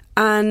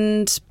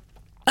 And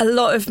a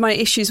lot of my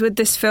issues with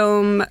this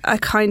film are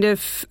kind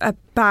of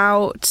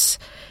about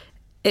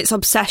its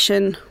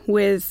obsession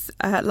with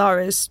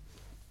Lara's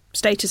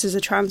status as a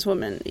trans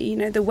woman. You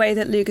know, the way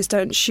that Lucas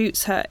Dont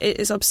shoots her, it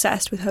is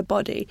obsessed with her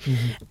body.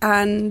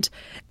 And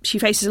she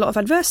faces a lot of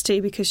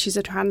adversity because she's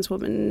a trans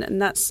woman,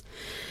 and that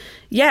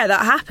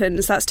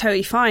happens, that's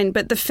totally fine,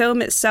 but the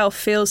film itself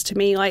feels to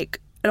me like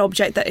an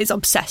object that is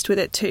obsessed with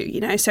it too, you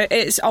know. So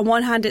it's, on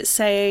one hand, it's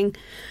saying,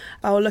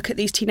 oh, look at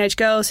these teenage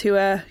girls who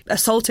are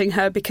assaulting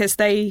her because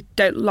they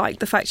don't like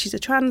the fact she's a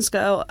trans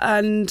girl,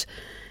 and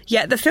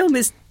yet the film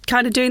is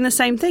kind of doing the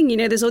same thing. You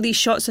know, there's all these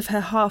shots of her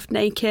half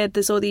naked,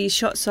 there's all these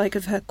shots like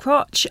of her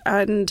crotch,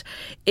 and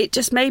it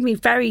just made me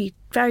very,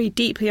 very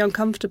deeply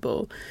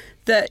uncomfortable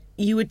that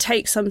you would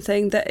take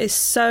something that is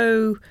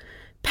so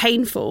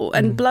painful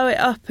and blow it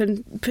up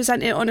and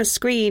present it on a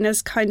screen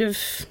as kind of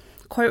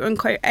quote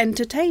unquote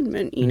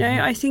entertainment. You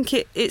know, I think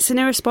it's an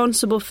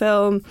irresponsible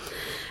film.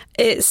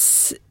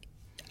 It's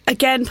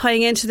again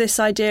playing into this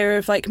idea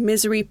of like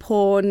misery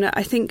porn.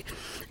 I think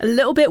a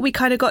little bit we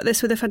kind of got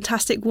this with A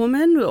Fantastic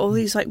Woman, with all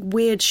these like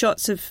weird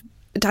shots of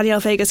Danielle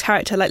Vega's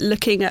character like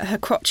looking at her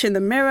crotch in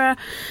the mirror,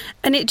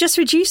 and it just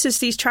reduces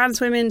these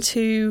trans women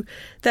to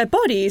their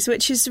bodies,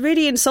 which is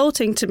really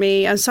insulting to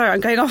me. I'm sorry, I'm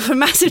going off a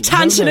massive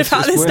tangent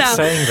about this now.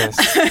 Saying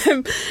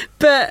this.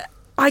 But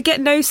I get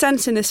no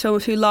sense in this film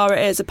of who Lara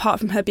is, apart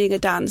from her being a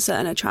dancer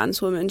and a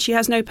trans woman. She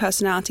has no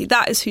personality.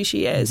 That is who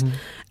she is.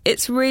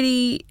 It's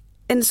really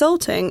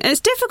insulting. And it's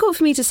difficult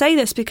for me to say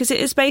this because it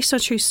is based on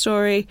a true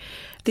story.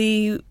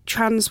 The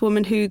trans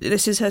woman who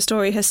this is her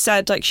story has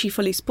said like she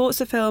fully supports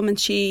the film, and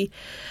she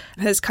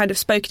has kind of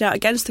spoken out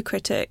against the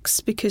critics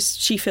because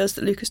she feels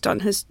that Lucas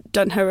Dont has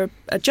done her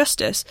a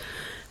justice.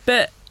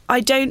 But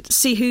I don't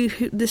see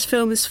who this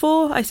film is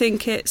for. I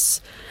think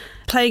it's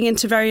playing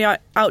into very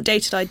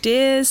outdated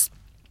ideas.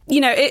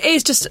 You know, it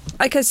is just,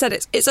 like I said,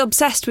 it's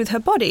obsessed with her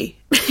body.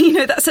 You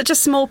know, that's such a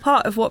small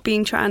part of what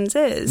being trans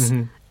is.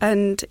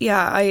 And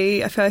yeah,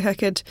 I feel like I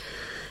could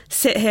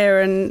sit here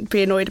and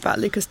be annoyed about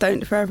Lucas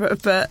Dont forever,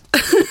 but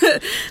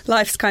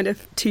life's kind of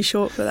too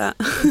short for that.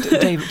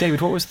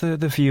 David, what was the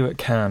view at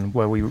Cannes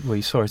where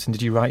we saw it, and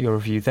did you write your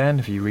review then?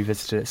 Have you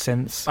revisited it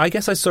since? I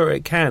guess I saw it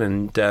at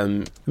Cannes,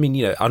 and I mean,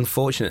 you know,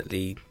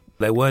 unfortunately,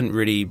 there weren't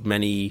really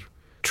many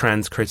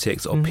trans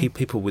critics or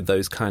people with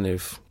those kind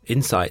of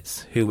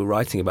insights who were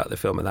writing about the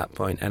film at that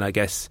point. And I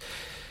guess,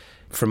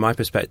 from my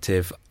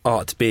perspective,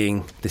 art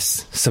being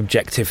this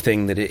subjective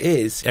thing that it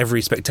is,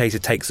 every spectator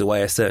takes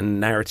away a certain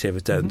narrative, a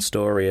certain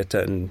story, a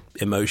certain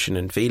emotion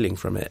and feeling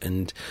from it.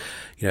 And,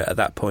 at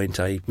that point,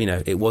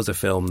 it was a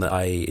film that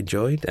I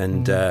enjoyed,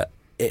 and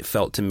it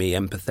felt to me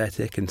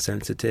empathetic and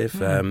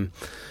sensitive.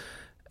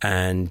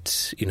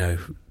 And,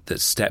 that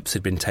steps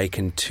had been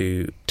taken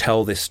to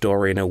tell this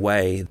story in a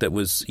way that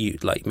was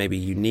maybe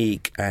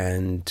unique,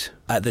 and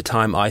at the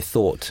time I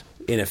thought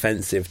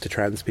inoffensive to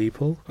trans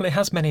people. Well, it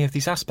has many of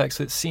these aspects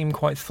that seem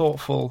quite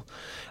thoughtful,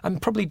 and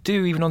probably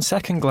do, even on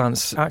second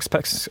glance,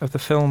 aspects of the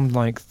film,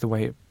 like the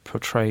way it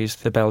portrays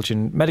the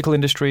Belgian medical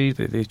industry.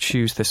 They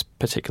choose this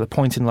particular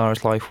point in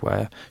Lara's life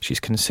where she's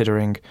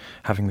considering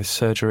having this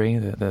surgery,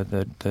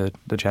 the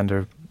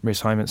gender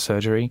reassignment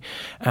surgery,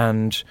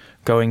 and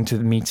going to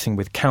the meeting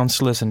with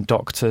counsellors and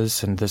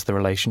doctors, and there's the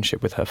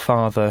relationship with her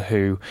father,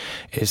 who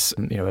is,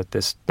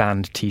 this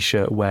band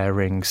T-shirt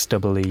wearing,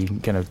 stubbly,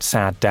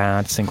 sad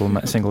dad,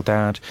 single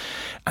dad,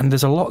 and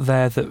there's a lot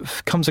there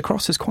that comes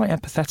across as quite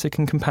empathetic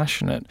and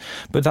compassionate.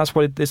 But that's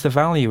what is the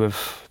value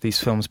of these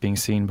films being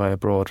seen by a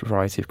broad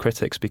variety of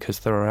critics, because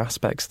there are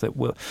aspects that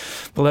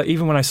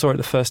even when I saw it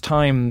the first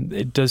time,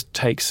 it does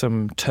take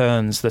some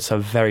turns that are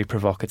very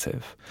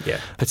provocative. Yeah,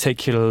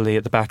 particularly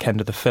at the back end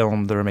of the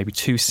film, there are maybe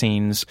two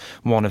scenes,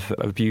 one of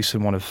abuse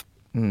and one of...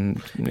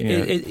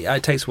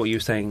 It takes what you're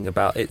saying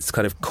about its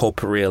kind of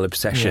corporeal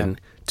obsession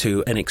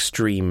to an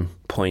extreme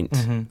point.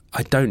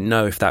 I don't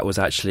know if that was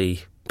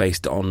actually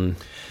based on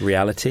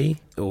reality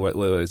or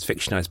whether it was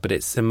fictionalized, but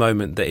it's a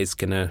moment that is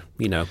going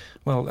to,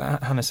 Well,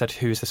 Hannah said,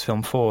 who is this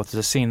film for? There's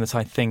a scene that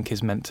I think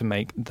is meant to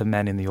make the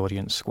men in the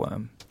audience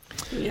squirm.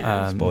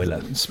 Yeah.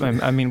 Spoiler.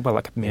 I mean,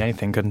 that could mean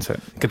anything, couldn't it?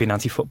 It could be an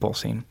anti-football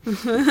scene.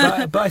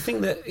 but I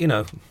think that,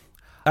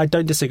 I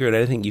don't disagree with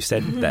anything you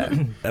said there.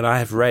 And I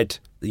have read,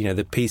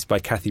 the piece by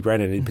Kathy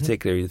Brennan in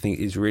particular, I think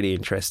is really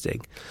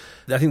interesting.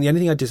 I think the only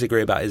thing I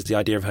disagree about is the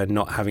idea of her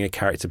not having a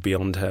character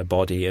beyond her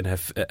body, and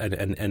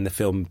and the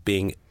film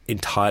being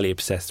entirely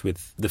obsessed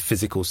with the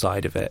physical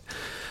side of it.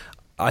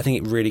 I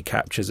think it really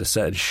captures a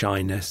certain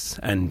shyness,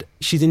 and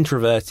she's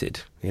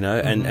introverted,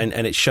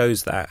 and it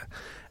shows that.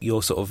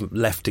 You're sort of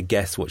left to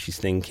guess what she's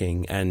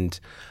thinking, and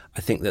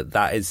I think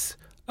that is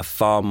a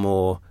far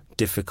more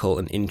difficult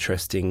and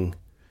interesting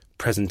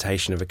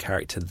presentation of a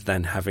character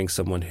than having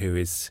someone who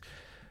is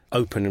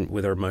open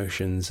with her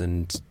emotions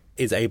and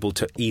is able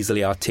to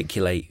easily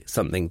articulate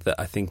something that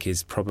I think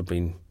is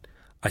probably,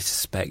 I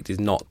suspect, is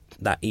not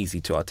that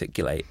easy to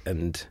articulate.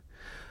 And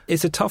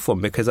it's a tough one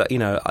because I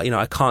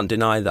can't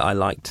deny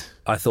that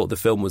I thought the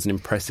film was an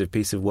impressive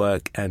piece of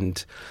work,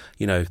 and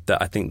that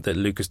I think that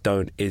Lucas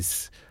Dohn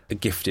is a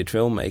gifted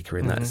filmmaker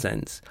in that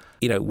sense.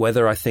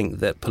 Whether I think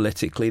that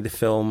politically the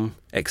film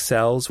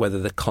excels, whether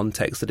the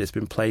context that it's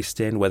been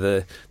placed in,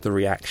 whether the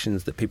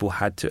reactions that people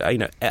had to,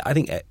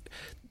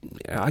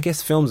 I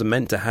guess films are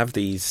meant to have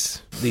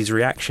these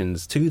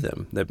reactions to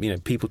them.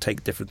 That people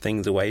take different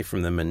things away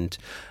from them, and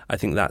I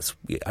think that's,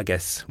 I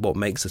guess, what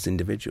makes us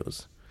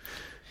individuals.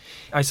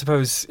 I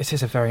suppose it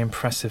is a very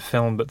impressive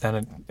film, but then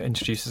it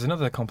introduces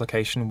another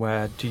complication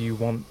where do you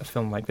want a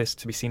film like this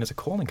to be seen as a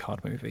calling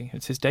card movie?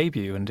 It's his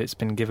debut, and it's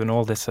been given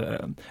all this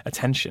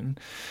attention.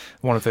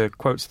 One of the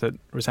quotes that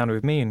resounded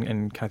with me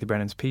in Kathy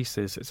Brennan's piece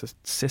is, "It's a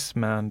cis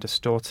man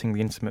distorting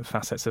the intimate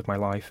facets of my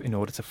life in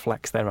order to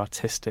flex their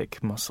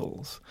artistic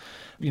muscles."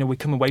 We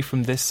come away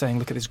from this saying,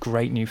 look at this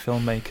great new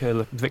filmmaker,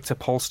 look, Victor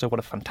Polster, what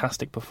a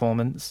fantastic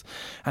performance.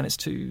 And it's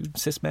two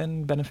cis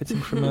men benefiting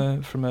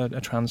from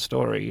a trans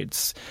story.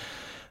 It's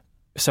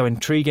so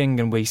intriguing,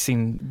 and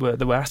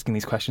we're asking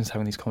these questions,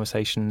 having these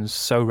conversations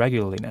so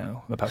regularly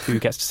now about who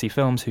gets to see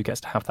films, who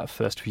gets to have that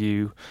first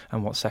view,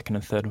 and what second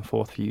and third and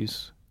fourth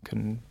views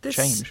can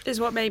change. This is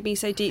what made me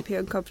so deeply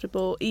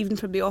uncomfortable, even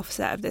from the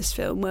offset of this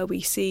film, where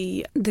we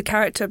see the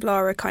character of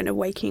Lara kind of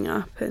waking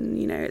up, and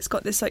it's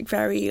got this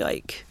very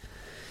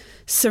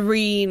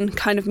serene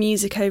kind of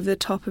music over the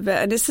top of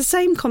it, and it's the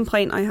same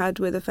complaint I had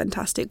with A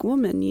Fantastic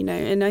Woman,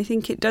 and I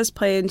think it does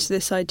play into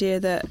this idea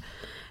that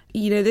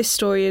this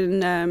story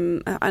and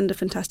A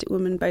Fantastic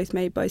Woman, both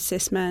made by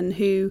cis men,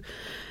 who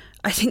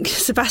I think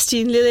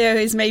Sebastian Lelio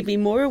has made me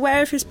more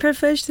aware of his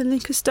privilege than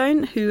Lucas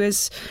Dohn, who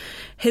is,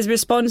 his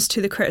response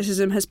to the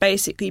criticism has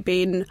basically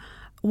been,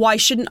 why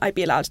shouldn't I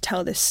be allowed to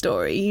tell this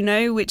story,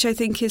 which I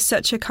think is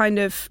such a kind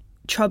of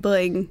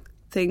troubling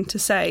thing to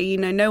say.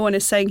 No one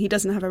is saying he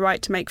doesn't have a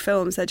right to make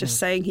films, they're just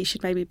saying he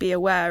should maybe be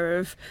aware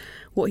of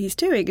what he's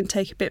doing and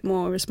take a bit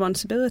more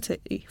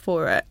responsibility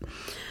for it.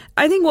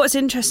 I think what's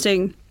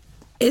interesting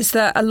is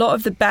that a lot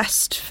of the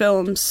best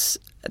films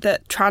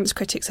that trans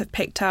critics have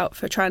picked out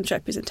for trans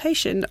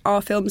representation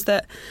are films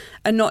that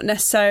are not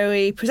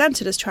necessarily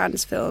presented as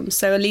trans films.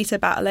 So Alita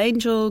Battle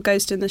Angel,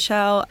 Ghost in the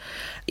Shell,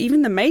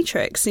 even The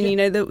Matrix, and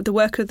the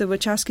work of the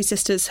Wachowski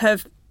sisters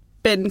have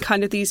been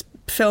kind of these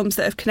films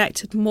that have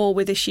connected more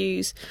with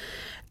issues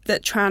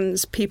that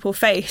trans people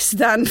face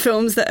than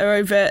films that are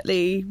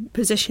overtly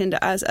positioned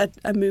as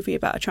a movie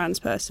about a trans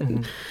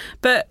person.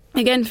 But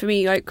again, for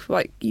me, like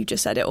you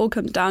just said, it all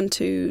comes down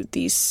to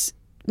these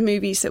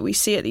movies that we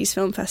see at these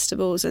film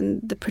festivals,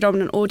 and the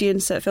predominant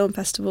audience at film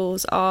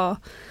festivals are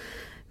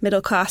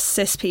middle-class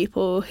cis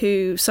people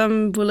who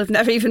some will have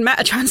never even met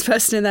a trans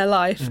person in their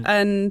life.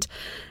 And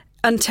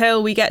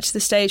until we get to the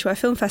stage where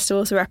film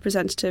festivals are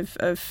representative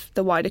of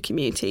the wider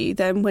community,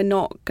 then we're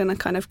not going to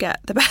kind of get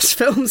the best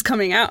films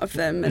coming out of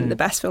them and the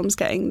best films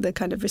getting the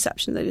kind of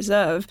reception they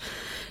deserve.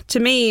 To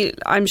me,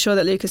 I'm sure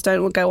that Lucas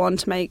Doan will go on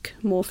to make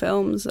more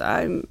films.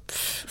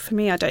 For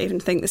me, I don't even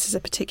think this is a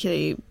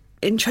particularly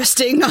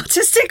interesting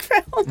artistic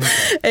film.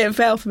 It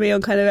failed for me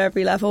on kind of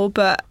every level,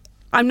 but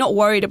I'm not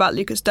worried about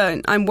Lucas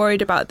Doan. I'm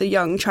worried about the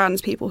young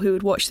trans people who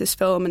would watch this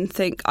film and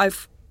think,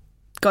 I've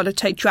got to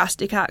take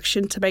drastic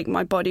action to make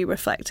my body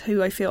reflect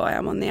who I feel I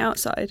am on the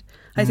outside.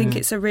 I think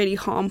it's a really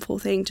harmful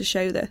thing to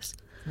show this.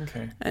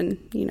 Okay. And,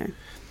 you know...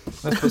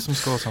 Let's put some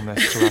scores on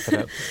this to wrap it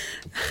up.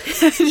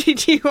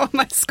 Do you want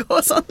my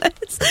scores on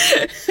this?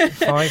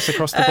 5s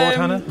across the board,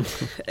 Hannah?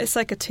 It's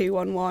like a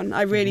 2-1-1.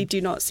 I really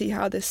do not see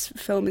how this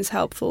film is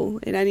helpful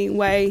in any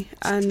way,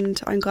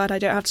 and I'm glad I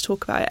don't have to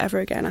talk about it ever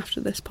again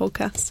after this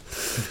podcast.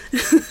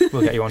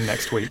 We'll get you on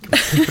next week.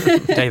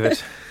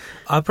 David?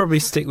 I'll probably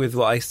stick with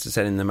what I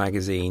said in the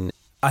magazine.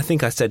 I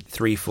think I said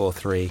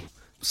 3-4-3.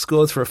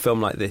 Scores for a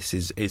film like this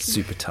is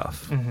super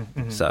tough.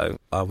 So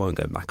I won't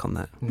go back on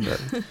that.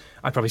 But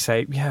I'd probably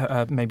say,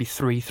 maybe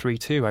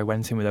 3-3-2. I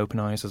went in with open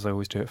eyes, as I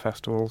always do at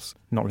festivals,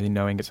 not really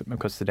knowing it's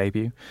because it's the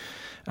debut.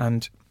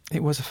 And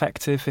it was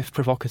effective, if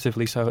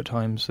provocatively so at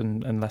times,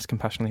 and less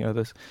compassionately at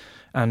others.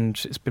 And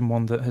it's been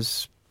one that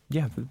has,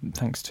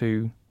 thanks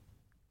to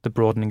the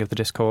broadening of the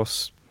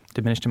discourse,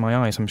 diminished in my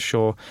eyes. I'm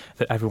sure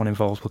that everyone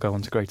involved will go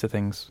on to greater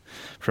things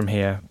from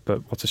here,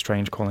 but what's a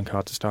strange calling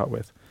card to start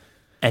with.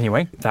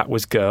 Anyway, that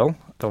was Girl,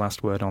 the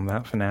last word on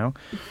that for now.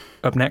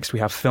 Up next, we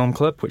have Film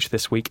Club, which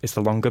this week is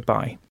The Long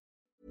Goodbye.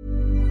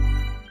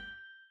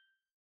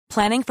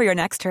 Planning for your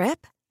next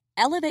trip?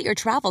 Elevate your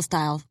travel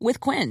style with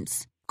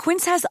Quince.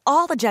 Quince has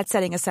all the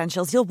jet-setting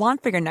essentials you'll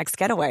want for your next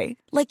getaway,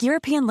 like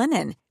European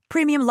linen,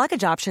 premium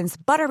luggage options,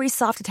 buttery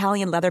soft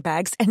Italian leather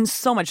bags, and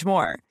so much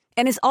more.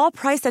 And is all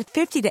priced at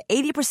 50 to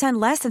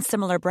 80% less than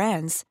similar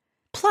brands.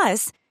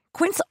 Plus,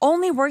 Quince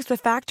only works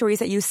with factories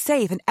that use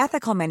safe and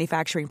ethical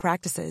manufacturing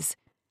practices.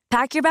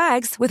 Pack your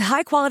bags with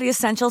high-quality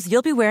essentials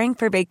you'll be wearing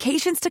for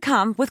vacations to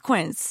come with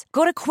Quince.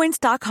 Go to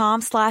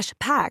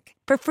quince.com/pack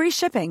for free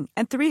shipping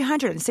and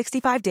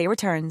 365-day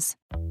returns.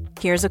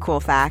 Here's a cool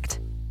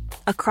fact.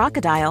 A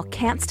crocodile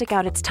can't stick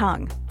out its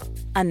tongue.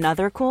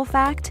 Another cool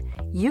fact,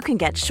 you can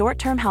get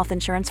short-term health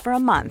insurance for a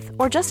month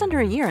or just under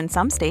a year in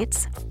some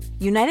states.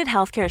 United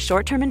Healthcare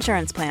short-term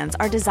insurance plans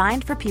are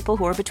designed for people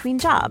who are between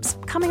jobs,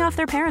 coming off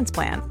their parents'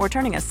 plan, or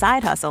turning a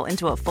side hustle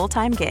into a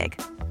full-time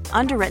gig.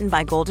 Underwritten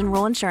by Golden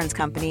Rule Insurance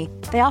Company,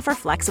 they offer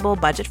flexible,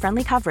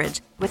 budget-friendly coverage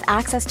with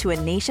access to a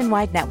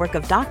nationwide network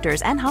of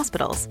doctors and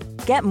hospitals.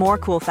 Get more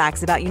cool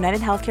facts about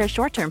United Healthcare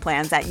short-term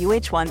plans at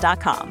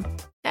uh1.com.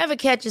 Ever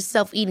catch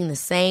yourself eating the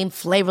same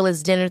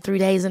flavorless dinner 3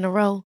 days in a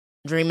row?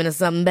 Dreaming of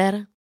something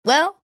better?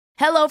 Well,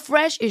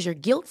 HelloFresh is your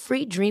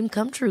guilt-free dream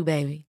come true,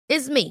 baby.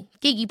 It's me,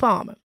 Keke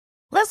Palmer.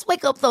 Let's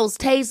wake up those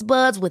taste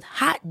buds with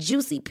hot,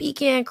 juicy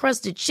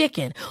pecan-crusted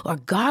chicken or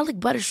garlic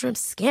butter shrimp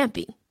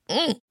scampi.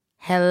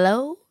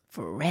 Hello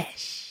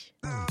Fresh.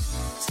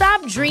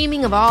 Stop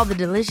dreaming of all the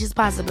delicious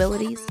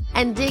possibilities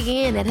and dig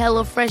in at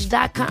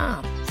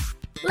HelloFresh.com.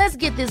 Let's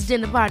get this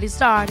dinner party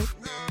started.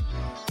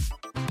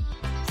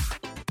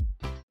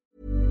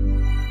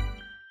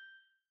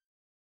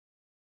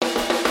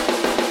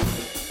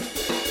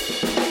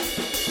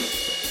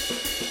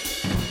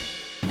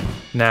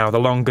 Now, The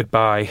Long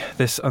Goodbye.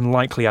 This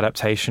unlikely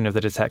adaptation of the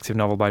detective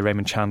novel by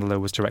Raymond Chandler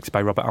was directed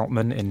by Robert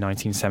Altman in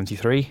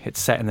 1973. It's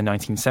set in the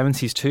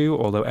 1970s too,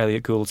 although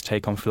Elliot Gould's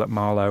take on Philip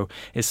Marlowe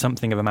is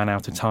something of a man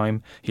out of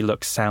time. He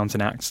looks, sounds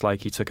and acts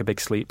like he took a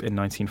big sleep in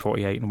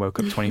 1948 and woke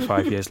up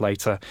 25 years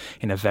later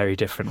in a very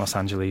different Los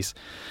Angeles.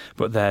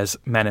 But there's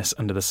menace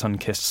under the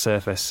sun-kissed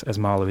surface, as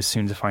Marlowe is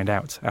soon to find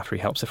out after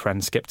he helps a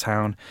friend skip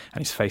town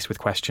and is faced with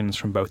questions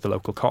from both the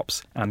local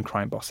cops and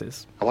crime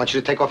bosses. I want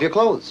you to take off your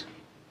clothes.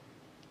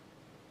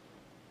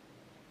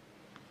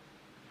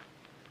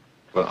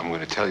 Well, I'm going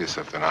to tell you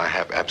something. I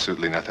have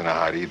absolutely nothing to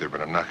hide either, but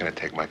I'm not going to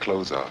take my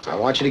clothes off. I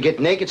want you to get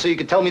naked so you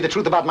can tell me the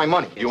truth about my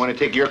money. You want to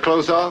take your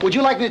clothes off? Would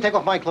you like me to take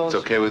off my clothes?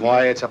 It's okay with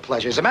Why, me. it's a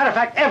pleasure. As a matter of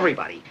fact,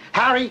 everybody.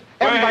 Harry,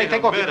 everybody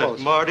take off your clothes.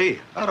 Marty.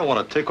 I don't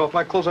want to take off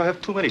my clothes. I have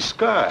too many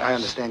scars. I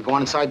understand. Go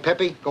on inside,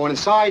 Pepe. Go on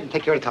inside and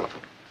take care of the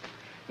telephone.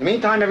 In the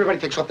meantime, everybody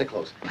takes off their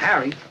clothes.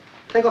 Harry,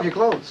 take off your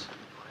clothes.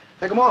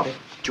 Take them off.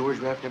 George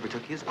Raft never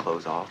took his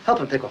clothes off.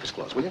 Help him take off his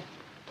clothes, will you?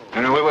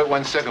 No, wait,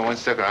 1 second. I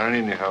don't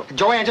need any help.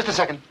 Joanne, just a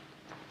second.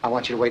 I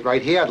want you to wait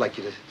right here. I'd like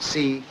you to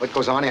see what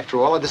goes on after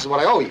all. This is what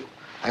I owe you.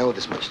 I owe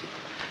this much to you.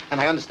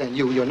 And I understand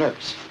you're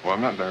nervous. Well,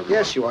 I'm not nervous.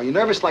 Yes, you are. You're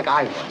nervous like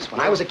I was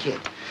when I was a kid.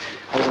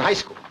 I was in high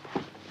school.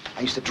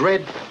 I used to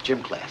dread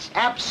gym class.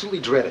 Absolutely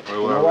dread it.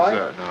 Well, you know why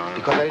why? was that? No.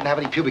 Because I didn't have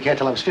any pubic hair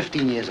till I was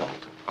 15 years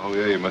old. Oh,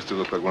 yeah, you must have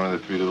looked like one of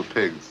the 3 little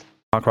pigs.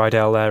 Mark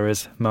Rydell there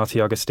as Marty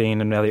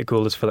Augustine and Elliot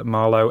Gould as Philip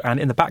Marlowe. And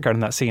in the background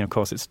in that scene, of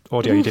course, it's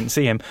audio, you didn't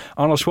see him,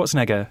 Arnold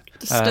Schwarzenegger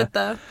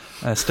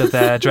stood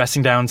there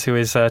dressing down to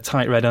his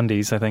tight red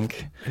undies, I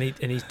think.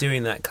 And he's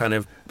doing that kind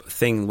of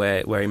thing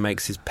where he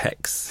makes his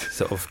pecs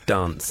sort of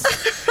dance.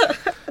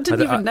 I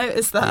didn't even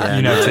notice that. Yeah,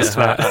 you noticed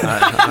that.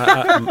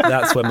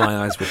 That's where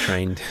my eyes were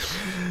trained.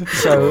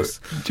 So,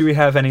 do we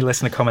have any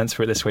listener comments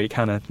for it this week?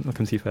 Hannah, I'll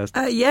come to you first.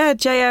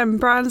 J.M.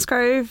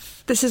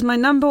 Bransgrove. This is my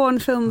number one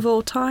film of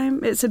all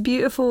time. It's a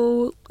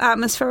beautiful,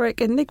 atmospheric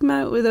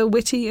enigma with a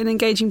witty and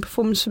engaging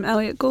performance from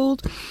Elliot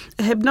Gould.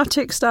 A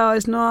hypnotic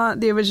stylized noir,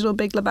 the original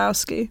Big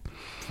Lebowski.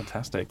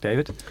 Fantastic.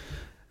 David?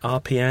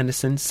 R.P.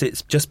 Anderson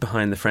sits just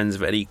behind The Friends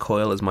of Eddie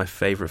Coyle as my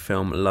favourite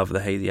film. Love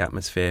the hazy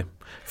atmosphere.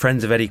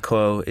 Friends of Eddie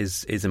Coyle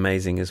is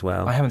amazing as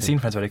well. I haven't seen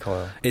Friends of Eddie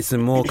Coyle. It's a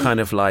more kind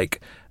of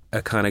like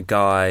a kind of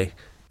guy,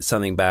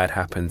 something bad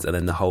happens, and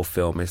then the whole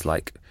film is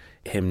like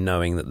him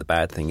knowing that the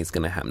bad thing is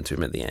going to happen to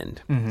him at the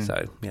end. Mm-hmm.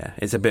 So, yeah,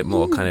 it's a bit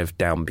more kind of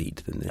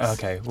downbeat than this.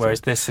 Okay,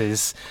 whereas this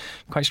is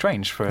quite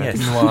strange for a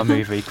noir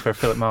movie, for a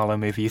Philip Marlowe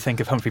movie. You think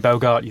of Humphrey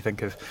Bogart, you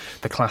think of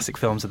the classic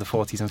films of the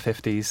 40s and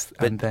 50s,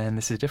 and then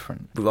this is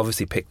different. We've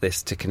obviously picked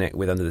this to connect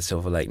with Under the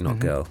Silver Lake, not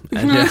Girl.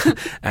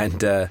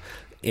 And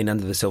in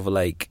Under the Silver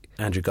Lake,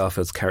 Andrew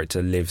Garfield's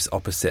character lives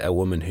opposite a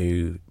woman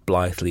who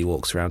blithely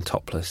walks around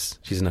topless.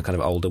 She's a kind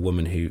of older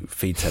woman who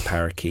feeds her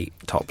parakeet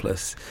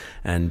topless.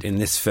 And in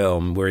this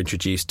film, we're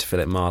introduced to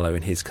Philip Marlowe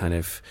in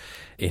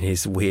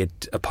his weird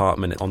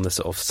apartment on the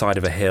sort of side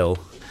of a hill.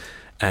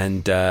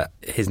 And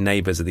his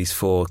neighbours are these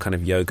 4 kind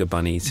of yoga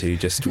bunnies who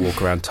just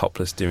walk around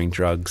topless doing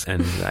drugs.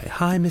 And like,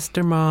 hi,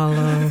 Mr.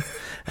 Marlowe.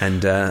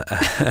 And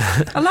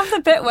I love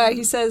the bit where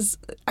he says,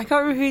 I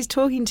can't remember who he's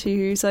talking to,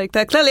 who's like,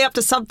 they're clearly up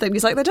to something.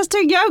 He's like, they're just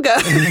doing yoga.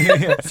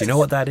 Do you know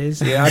what that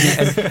is? Yeah.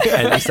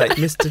 And he's like,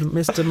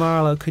 Mr.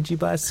 Marlowe, could you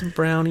buy some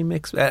brownie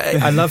mix?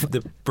 I love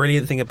the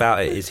brilliant thing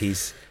about it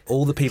is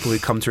all the people who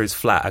come to his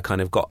flat are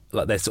kind of got,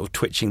 like, they're sort of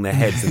twitching their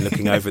heads and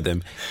looking over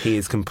them. He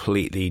is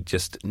completely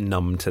just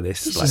numb to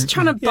this. He's just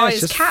trying to buy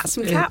his cat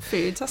some cat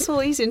food. That's all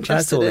he's interested in.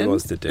 That's all he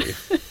wants to do.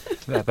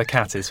 The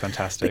cat is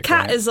fantastic. The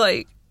cat is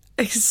like,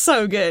 it's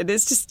so good.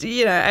 It's just,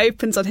 it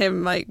opens on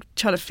him like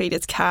trying to feed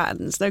his cat and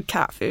there's no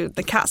cat food.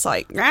 The cat's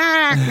like,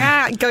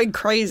 going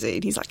crazy.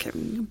 And he's like,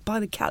 buy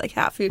the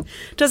cat food.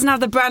 Doesn't have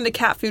the branded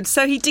cat food.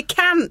 So he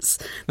decants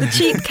the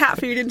cheap cat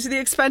food into the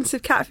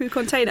expensive cat food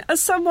container.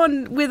 As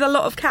someone with a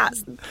lot of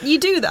cats, you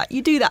do that.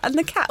 And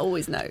the cat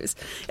always knows.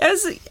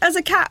 As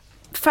a cat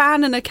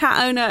fan and a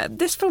cat owner,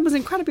 this film was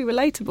incredibly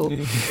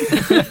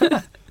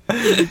relatable.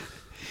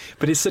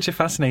 But it's such a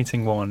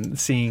fascinating one,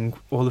 seeing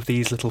all of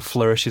these little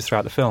flourishes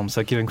throughout the film.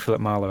 So giving Philip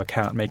Marlowe a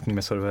cat, making him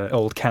a sort of an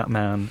old cat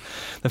man.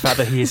 The fact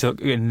that he is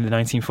in the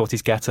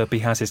 1940s get-up, he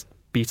has his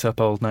beat-up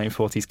old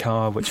 1940s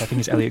car, which I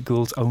think is Elliot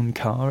Gould's own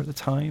car at the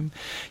time.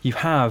 You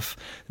have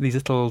these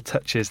little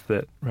touches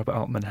that Robert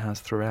Altman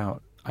has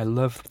throughout. I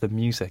love the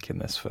music in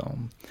this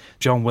film.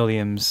 John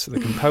Williams, the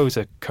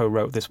composer,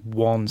 co-wrote this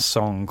one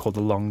song called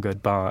The Long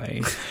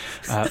Goodbye,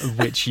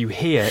 which you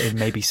hear in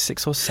maybe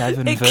 6 or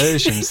 7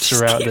 versions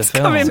throughout the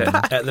film.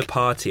 At the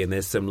party, and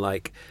there's some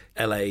like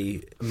LA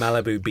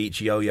Malibu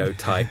Beach yo-yo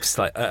types,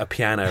 like at a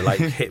piano, like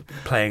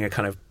playing a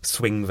kind of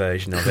swing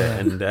version of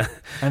it.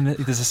 And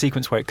there's a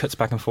sequence where it cuts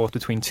back and forth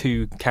between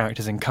 2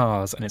 characters in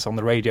cars, and it's on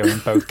the radio in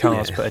both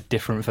cars, but a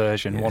different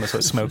version. One a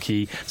sort of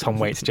smoky Tom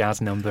Waits jazz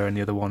number, and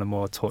the other one a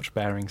more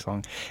torch-bearing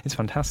song. It's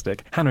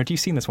fantastic. Hannah, have you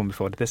seen this one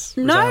before? Did this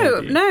resound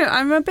with you? No.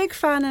 I'm a big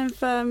fan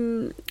of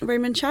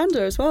Raymond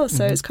Chandler as well,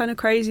 so it's kind of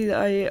crazy that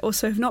I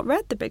also have not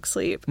read The Big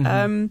Sleep.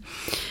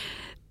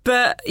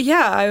 But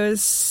yeah, I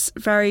was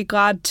very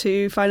glad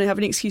to finally have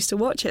an excuse to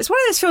watch it. It's one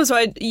of those films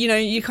where,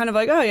 you kind of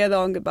like, oh yeah, The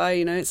Long Goodbye,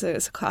 it's a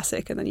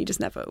classic, and then you just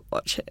never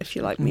watch it if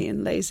you're like me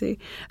and lazy.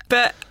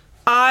 But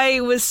I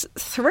was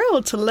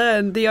thrilled to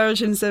learn the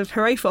origins of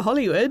Hooray for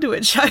Hollywood,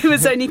 which I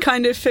was only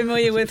kind of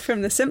familiar with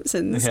from The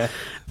Simpsons. Yeah.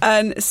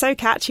 And it's so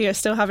catchy, I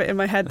still have it in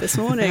my head this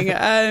morning.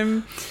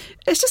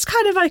 It's just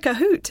kind of like a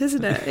hoot,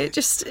 isn't it? It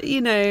just,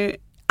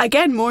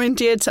 again, more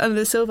endeared to Under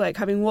the Silver Lake,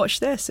 having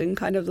watched this and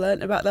kind of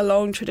learnt about the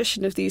long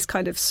tradition of these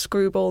kind of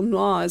screwball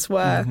noirs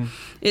where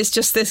it's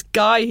just this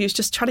guy who's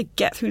just trying to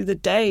get through the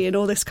day and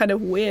all this kind of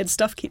weird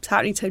stuff keeps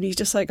happening to him. He's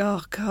just like,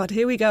 oh, God,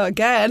 here we go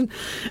again.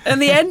 And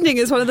the ending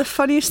is one of the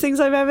funniest things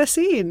I've ever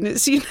seen.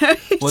 It's,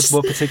 What's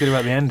particular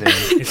about the ending?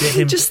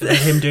 Is it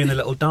him doing the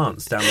little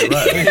dance down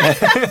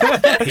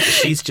the road?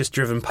 She's just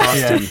driven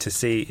past him to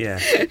see,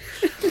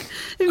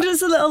 It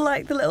does the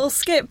little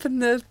skip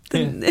and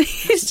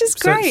it's just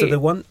great.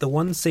 So the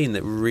one scene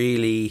that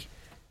really,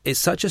 it's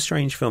such a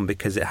strange film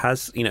because it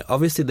has,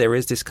 obviously there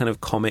is this kind of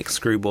comic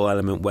screwball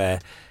element where,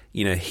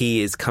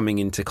 he is coming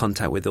into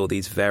contact with all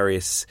these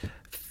various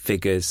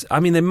figures. I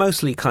mean, they're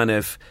mostly kind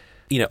of,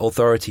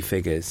 authority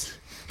figures,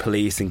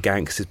 police and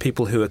gangsters,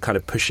 people who are kind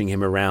of pushing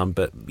him around,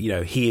 but,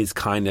 he is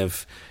kind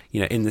of,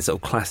 in the sort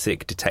of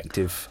classic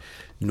detective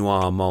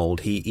noir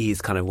mould. He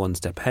is kind of one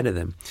step ahead of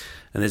them.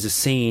 And there's a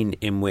scene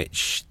in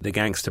which the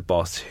gangster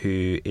boss,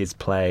 who is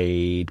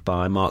played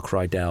by Mark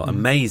Rydell,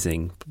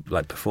 amazing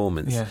like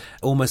performance,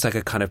 almost like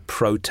a kind of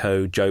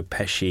proto Joe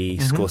Pesci,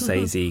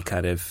 Scorsese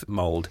kind of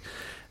mould.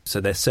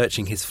 So they're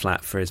searching his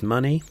flat for his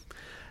money,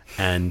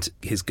 and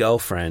his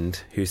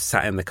girlfriend, who's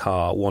sat in the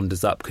car,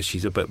 wanders up because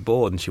she's a bit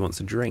bored and she wants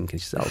a drink,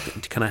 and she says,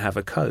 "Oh, can I have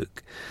a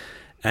Coke?"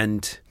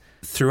 And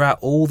throughout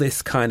all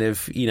this kind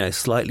of,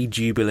 slightly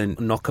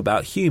jubilant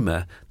knockabout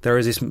humour, there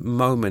is this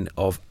moment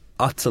of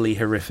utterly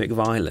horrific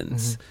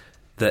violence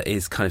that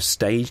is kind of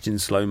staged in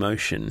slow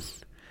motion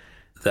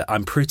that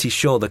I'm pretty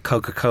sure the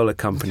Coca-Cola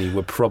company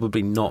were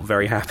probably not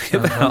very happy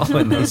about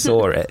when they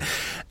saw it.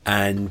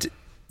 And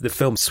the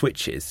film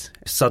switches.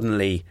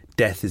 Suddenly,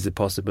 death is a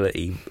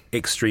possibility.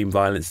 Extreme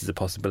violence is a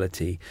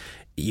possibility.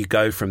 You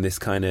go from this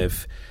kind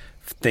of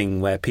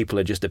thing where people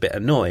are just a bit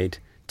annoyed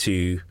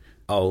to,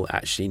 oh,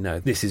 actually, no,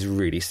 this is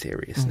really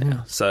serious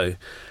now. So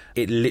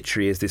it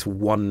literally is this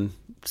 1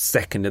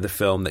 second of the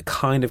film that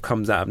kind of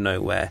comes out of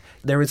nowhere.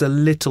 There is a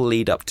little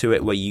lead up to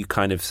it where you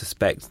kind of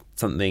suspect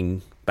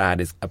something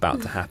bad is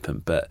about to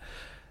happen, but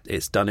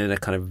it's done in a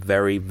kind of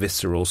very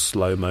visceral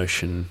slow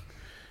motion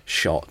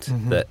shot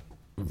that,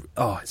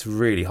 it's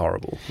really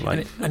horrible.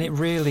 And it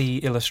really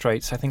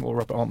illustrates, I think, what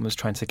Robert Altman was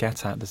trying to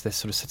get at. There's this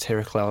sort of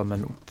satirical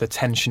element, the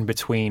tension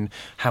between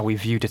how we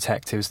view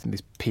detectives,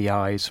 these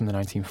PIs from the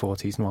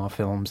 1940s noir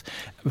films,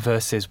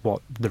 versus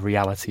what the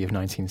reality of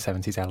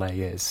 1970s LA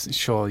is.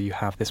 Sure, you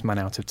have this Man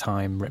Out of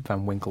Time, Rip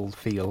Van Winkle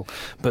feel,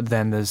 but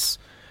then there's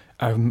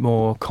a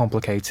more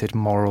complicated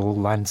moral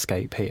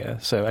landscape here.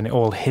 And it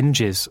all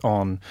hinges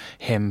on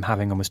him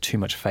having almost too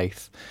much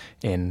faith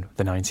in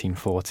the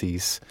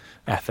 1940s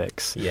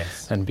ethics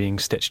and being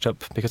stitched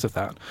up because of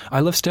that. I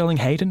love Sterling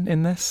Hayden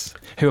in this,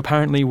 who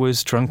apparently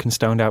was drunk and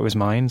stoned out of his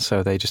mind,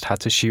 so they just had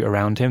to shoot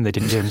around him. They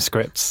didn't give him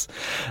scripts.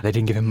 They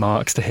didn't give him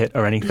marks to hit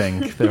or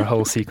anything. There are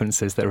whole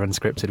sequences that are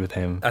unscripted with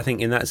him. I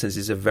think in that sense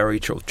it's a very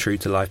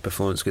true-to-life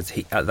performance, because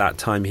at that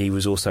time he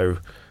was also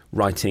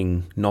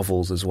writing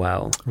novels as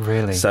well.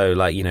 Really? So,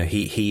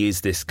 he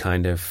is this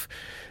kind of,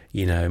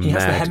 he has the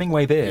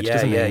Hemingway beard,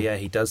 doesn't he? Yeah,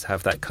 he does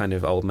have that kind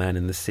of Old Man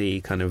in the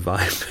Sea kind of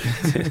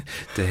vibe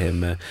to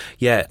him.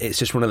 It's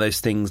just one of those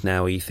things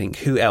now where you think,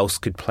 who else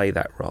could play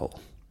that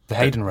role? The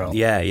Hayden role?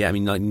 Yeah. I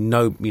mean,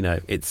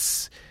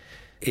 it's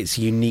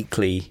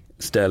uniquely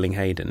Sterling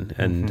Hayden,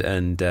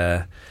 and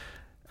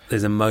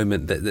there's a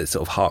moment that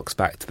sort of harks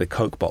back to the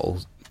Coke bottle,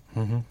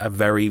 a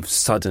very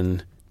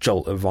sudden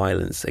jolt of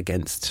violence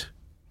against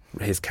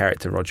his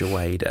character Roger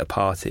Wade at a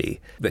party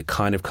that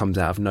kind of comes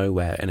out of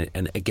nowhere,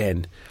 and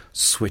again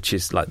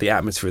switches, like the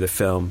atmosphere of the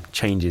film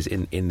changes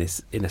in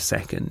a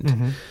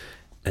second,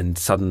 and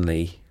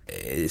suddenly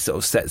it sort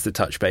of sets the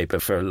touch paper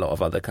for a lot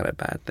of other kind of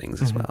bad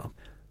things as well.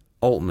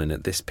 Altman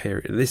at this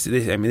period, this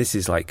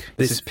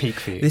is peak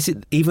for you.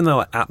 Even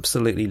though I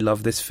absolutely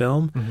love this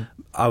film,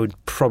 I would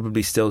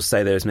probably still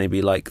say there's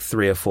maybe like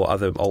 3 or 4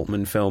 other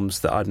Altman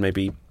films that I'd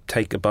maybe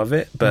take above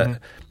it, but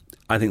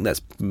I think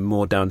that's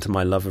more down to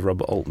my love of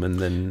Robert Altman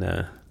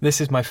than... This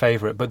is my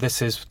favourite, but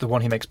this is the one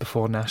he makes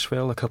before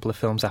Nashville, a couple of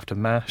films after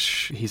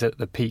MASH. He's at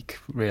the peak,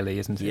 really,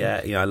 isn't he?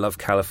 Yeah, I love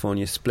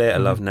California Split, I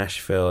love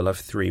Nashville, I love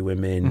Three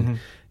Women.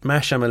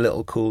 MASH I'm a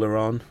little cooler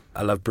on.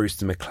 I love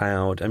Brewster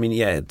McCloud. I mean,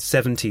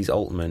 70s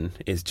Altman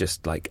is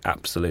just like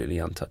absolutely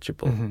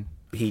untouchable.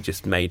 He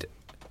just made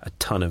a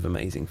ton of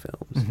amazing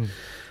films.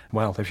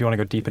 Well, if you want to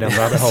go deeper down the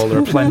rabbit hole, there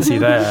are plenty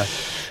there.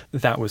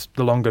 That was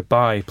The Long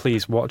Goodbye.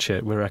 Please watch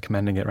it. We're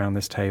recommending it around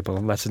this table.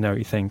 Let us know what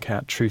you think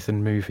at Truth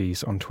and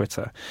Movies on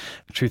Twitter,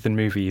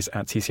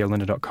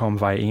 truthandmovies@tclondon.com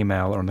via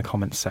email, or in the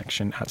comments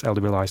section at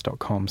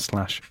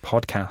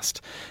lwlis.com/podcast.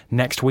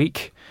 Next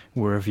week,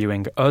 we're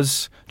reviewing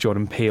Us,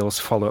 Jordan Peele's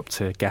follow-up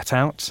to Get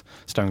Out,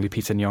 starring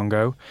Lupita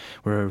Nyong'o.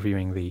 We're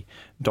reviewing the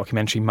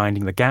documentary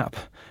Minding the Gap.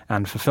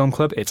 And for Film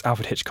Club, it's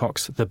Alfred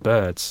Hitchcock's The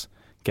Birds.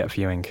 Get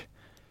viewing.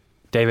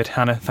 David,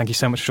 Hannah, thank you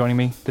so much for joining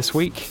me this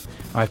week.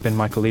 I've been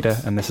Michael Leader,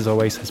 and this, as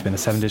always, has been a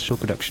 7 Digital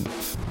production.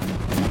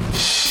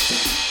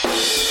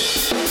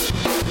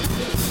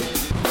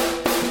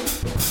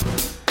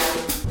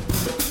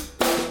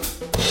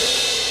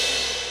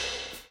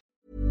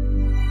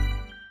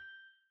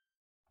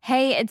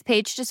 Hey, it's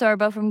Paige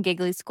DeSorbo from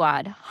Giggly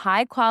Squad.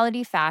 High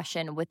quality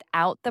fashion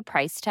without the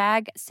price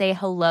tag. Say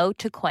hello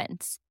to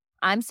Quince.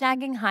 I'm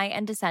snagging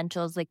high-end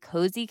essentials like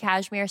cozy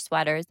cashmere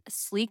sweaters,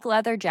 sleek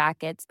leather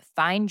jackets,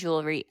 fine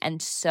jewelry,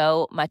 and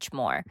so much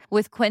more.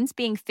 With Quince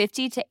being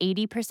 50 to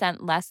 80%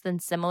 less than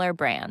similar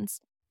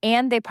brands.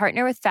 And they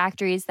partner with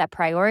factories that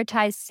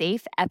prioritize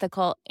safe,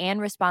 ethical, and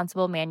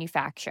responsible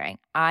manufacturing.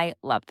 I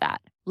love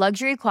that.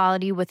 Luxury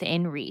quality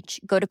within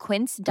reach. Go to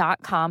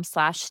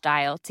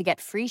quince.com/style to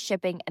get free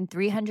shipping and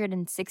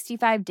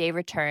 365-day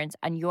returns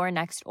on your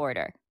next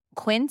order.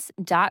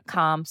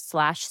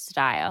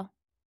 Quince.com/style.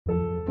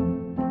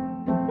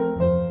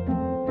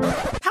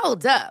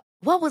 Hold up.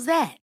 What was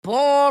that?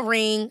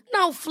 Boring.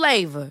 No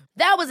flavor.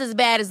 That was as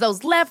bad as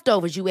those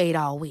leftovers you ate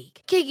all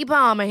week. Keke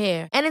Palmer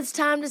here, and it's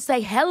time to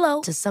say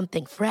hello to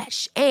something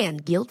fresh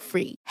and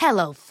guilt-free.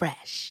 Hello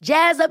Fresh.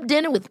 Jazz up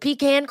dinner with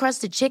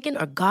pecan-crusted chicken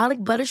or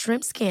garlic butter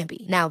shrimp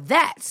scampi. Now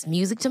that's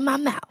music to my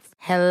mouth.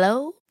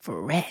 Hello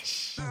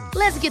Fresh.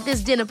 Let's get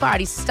this dinner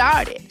party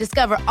started.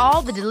 Discover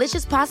all the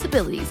delicious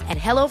possibilities at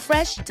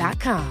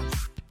HelloFresh.com.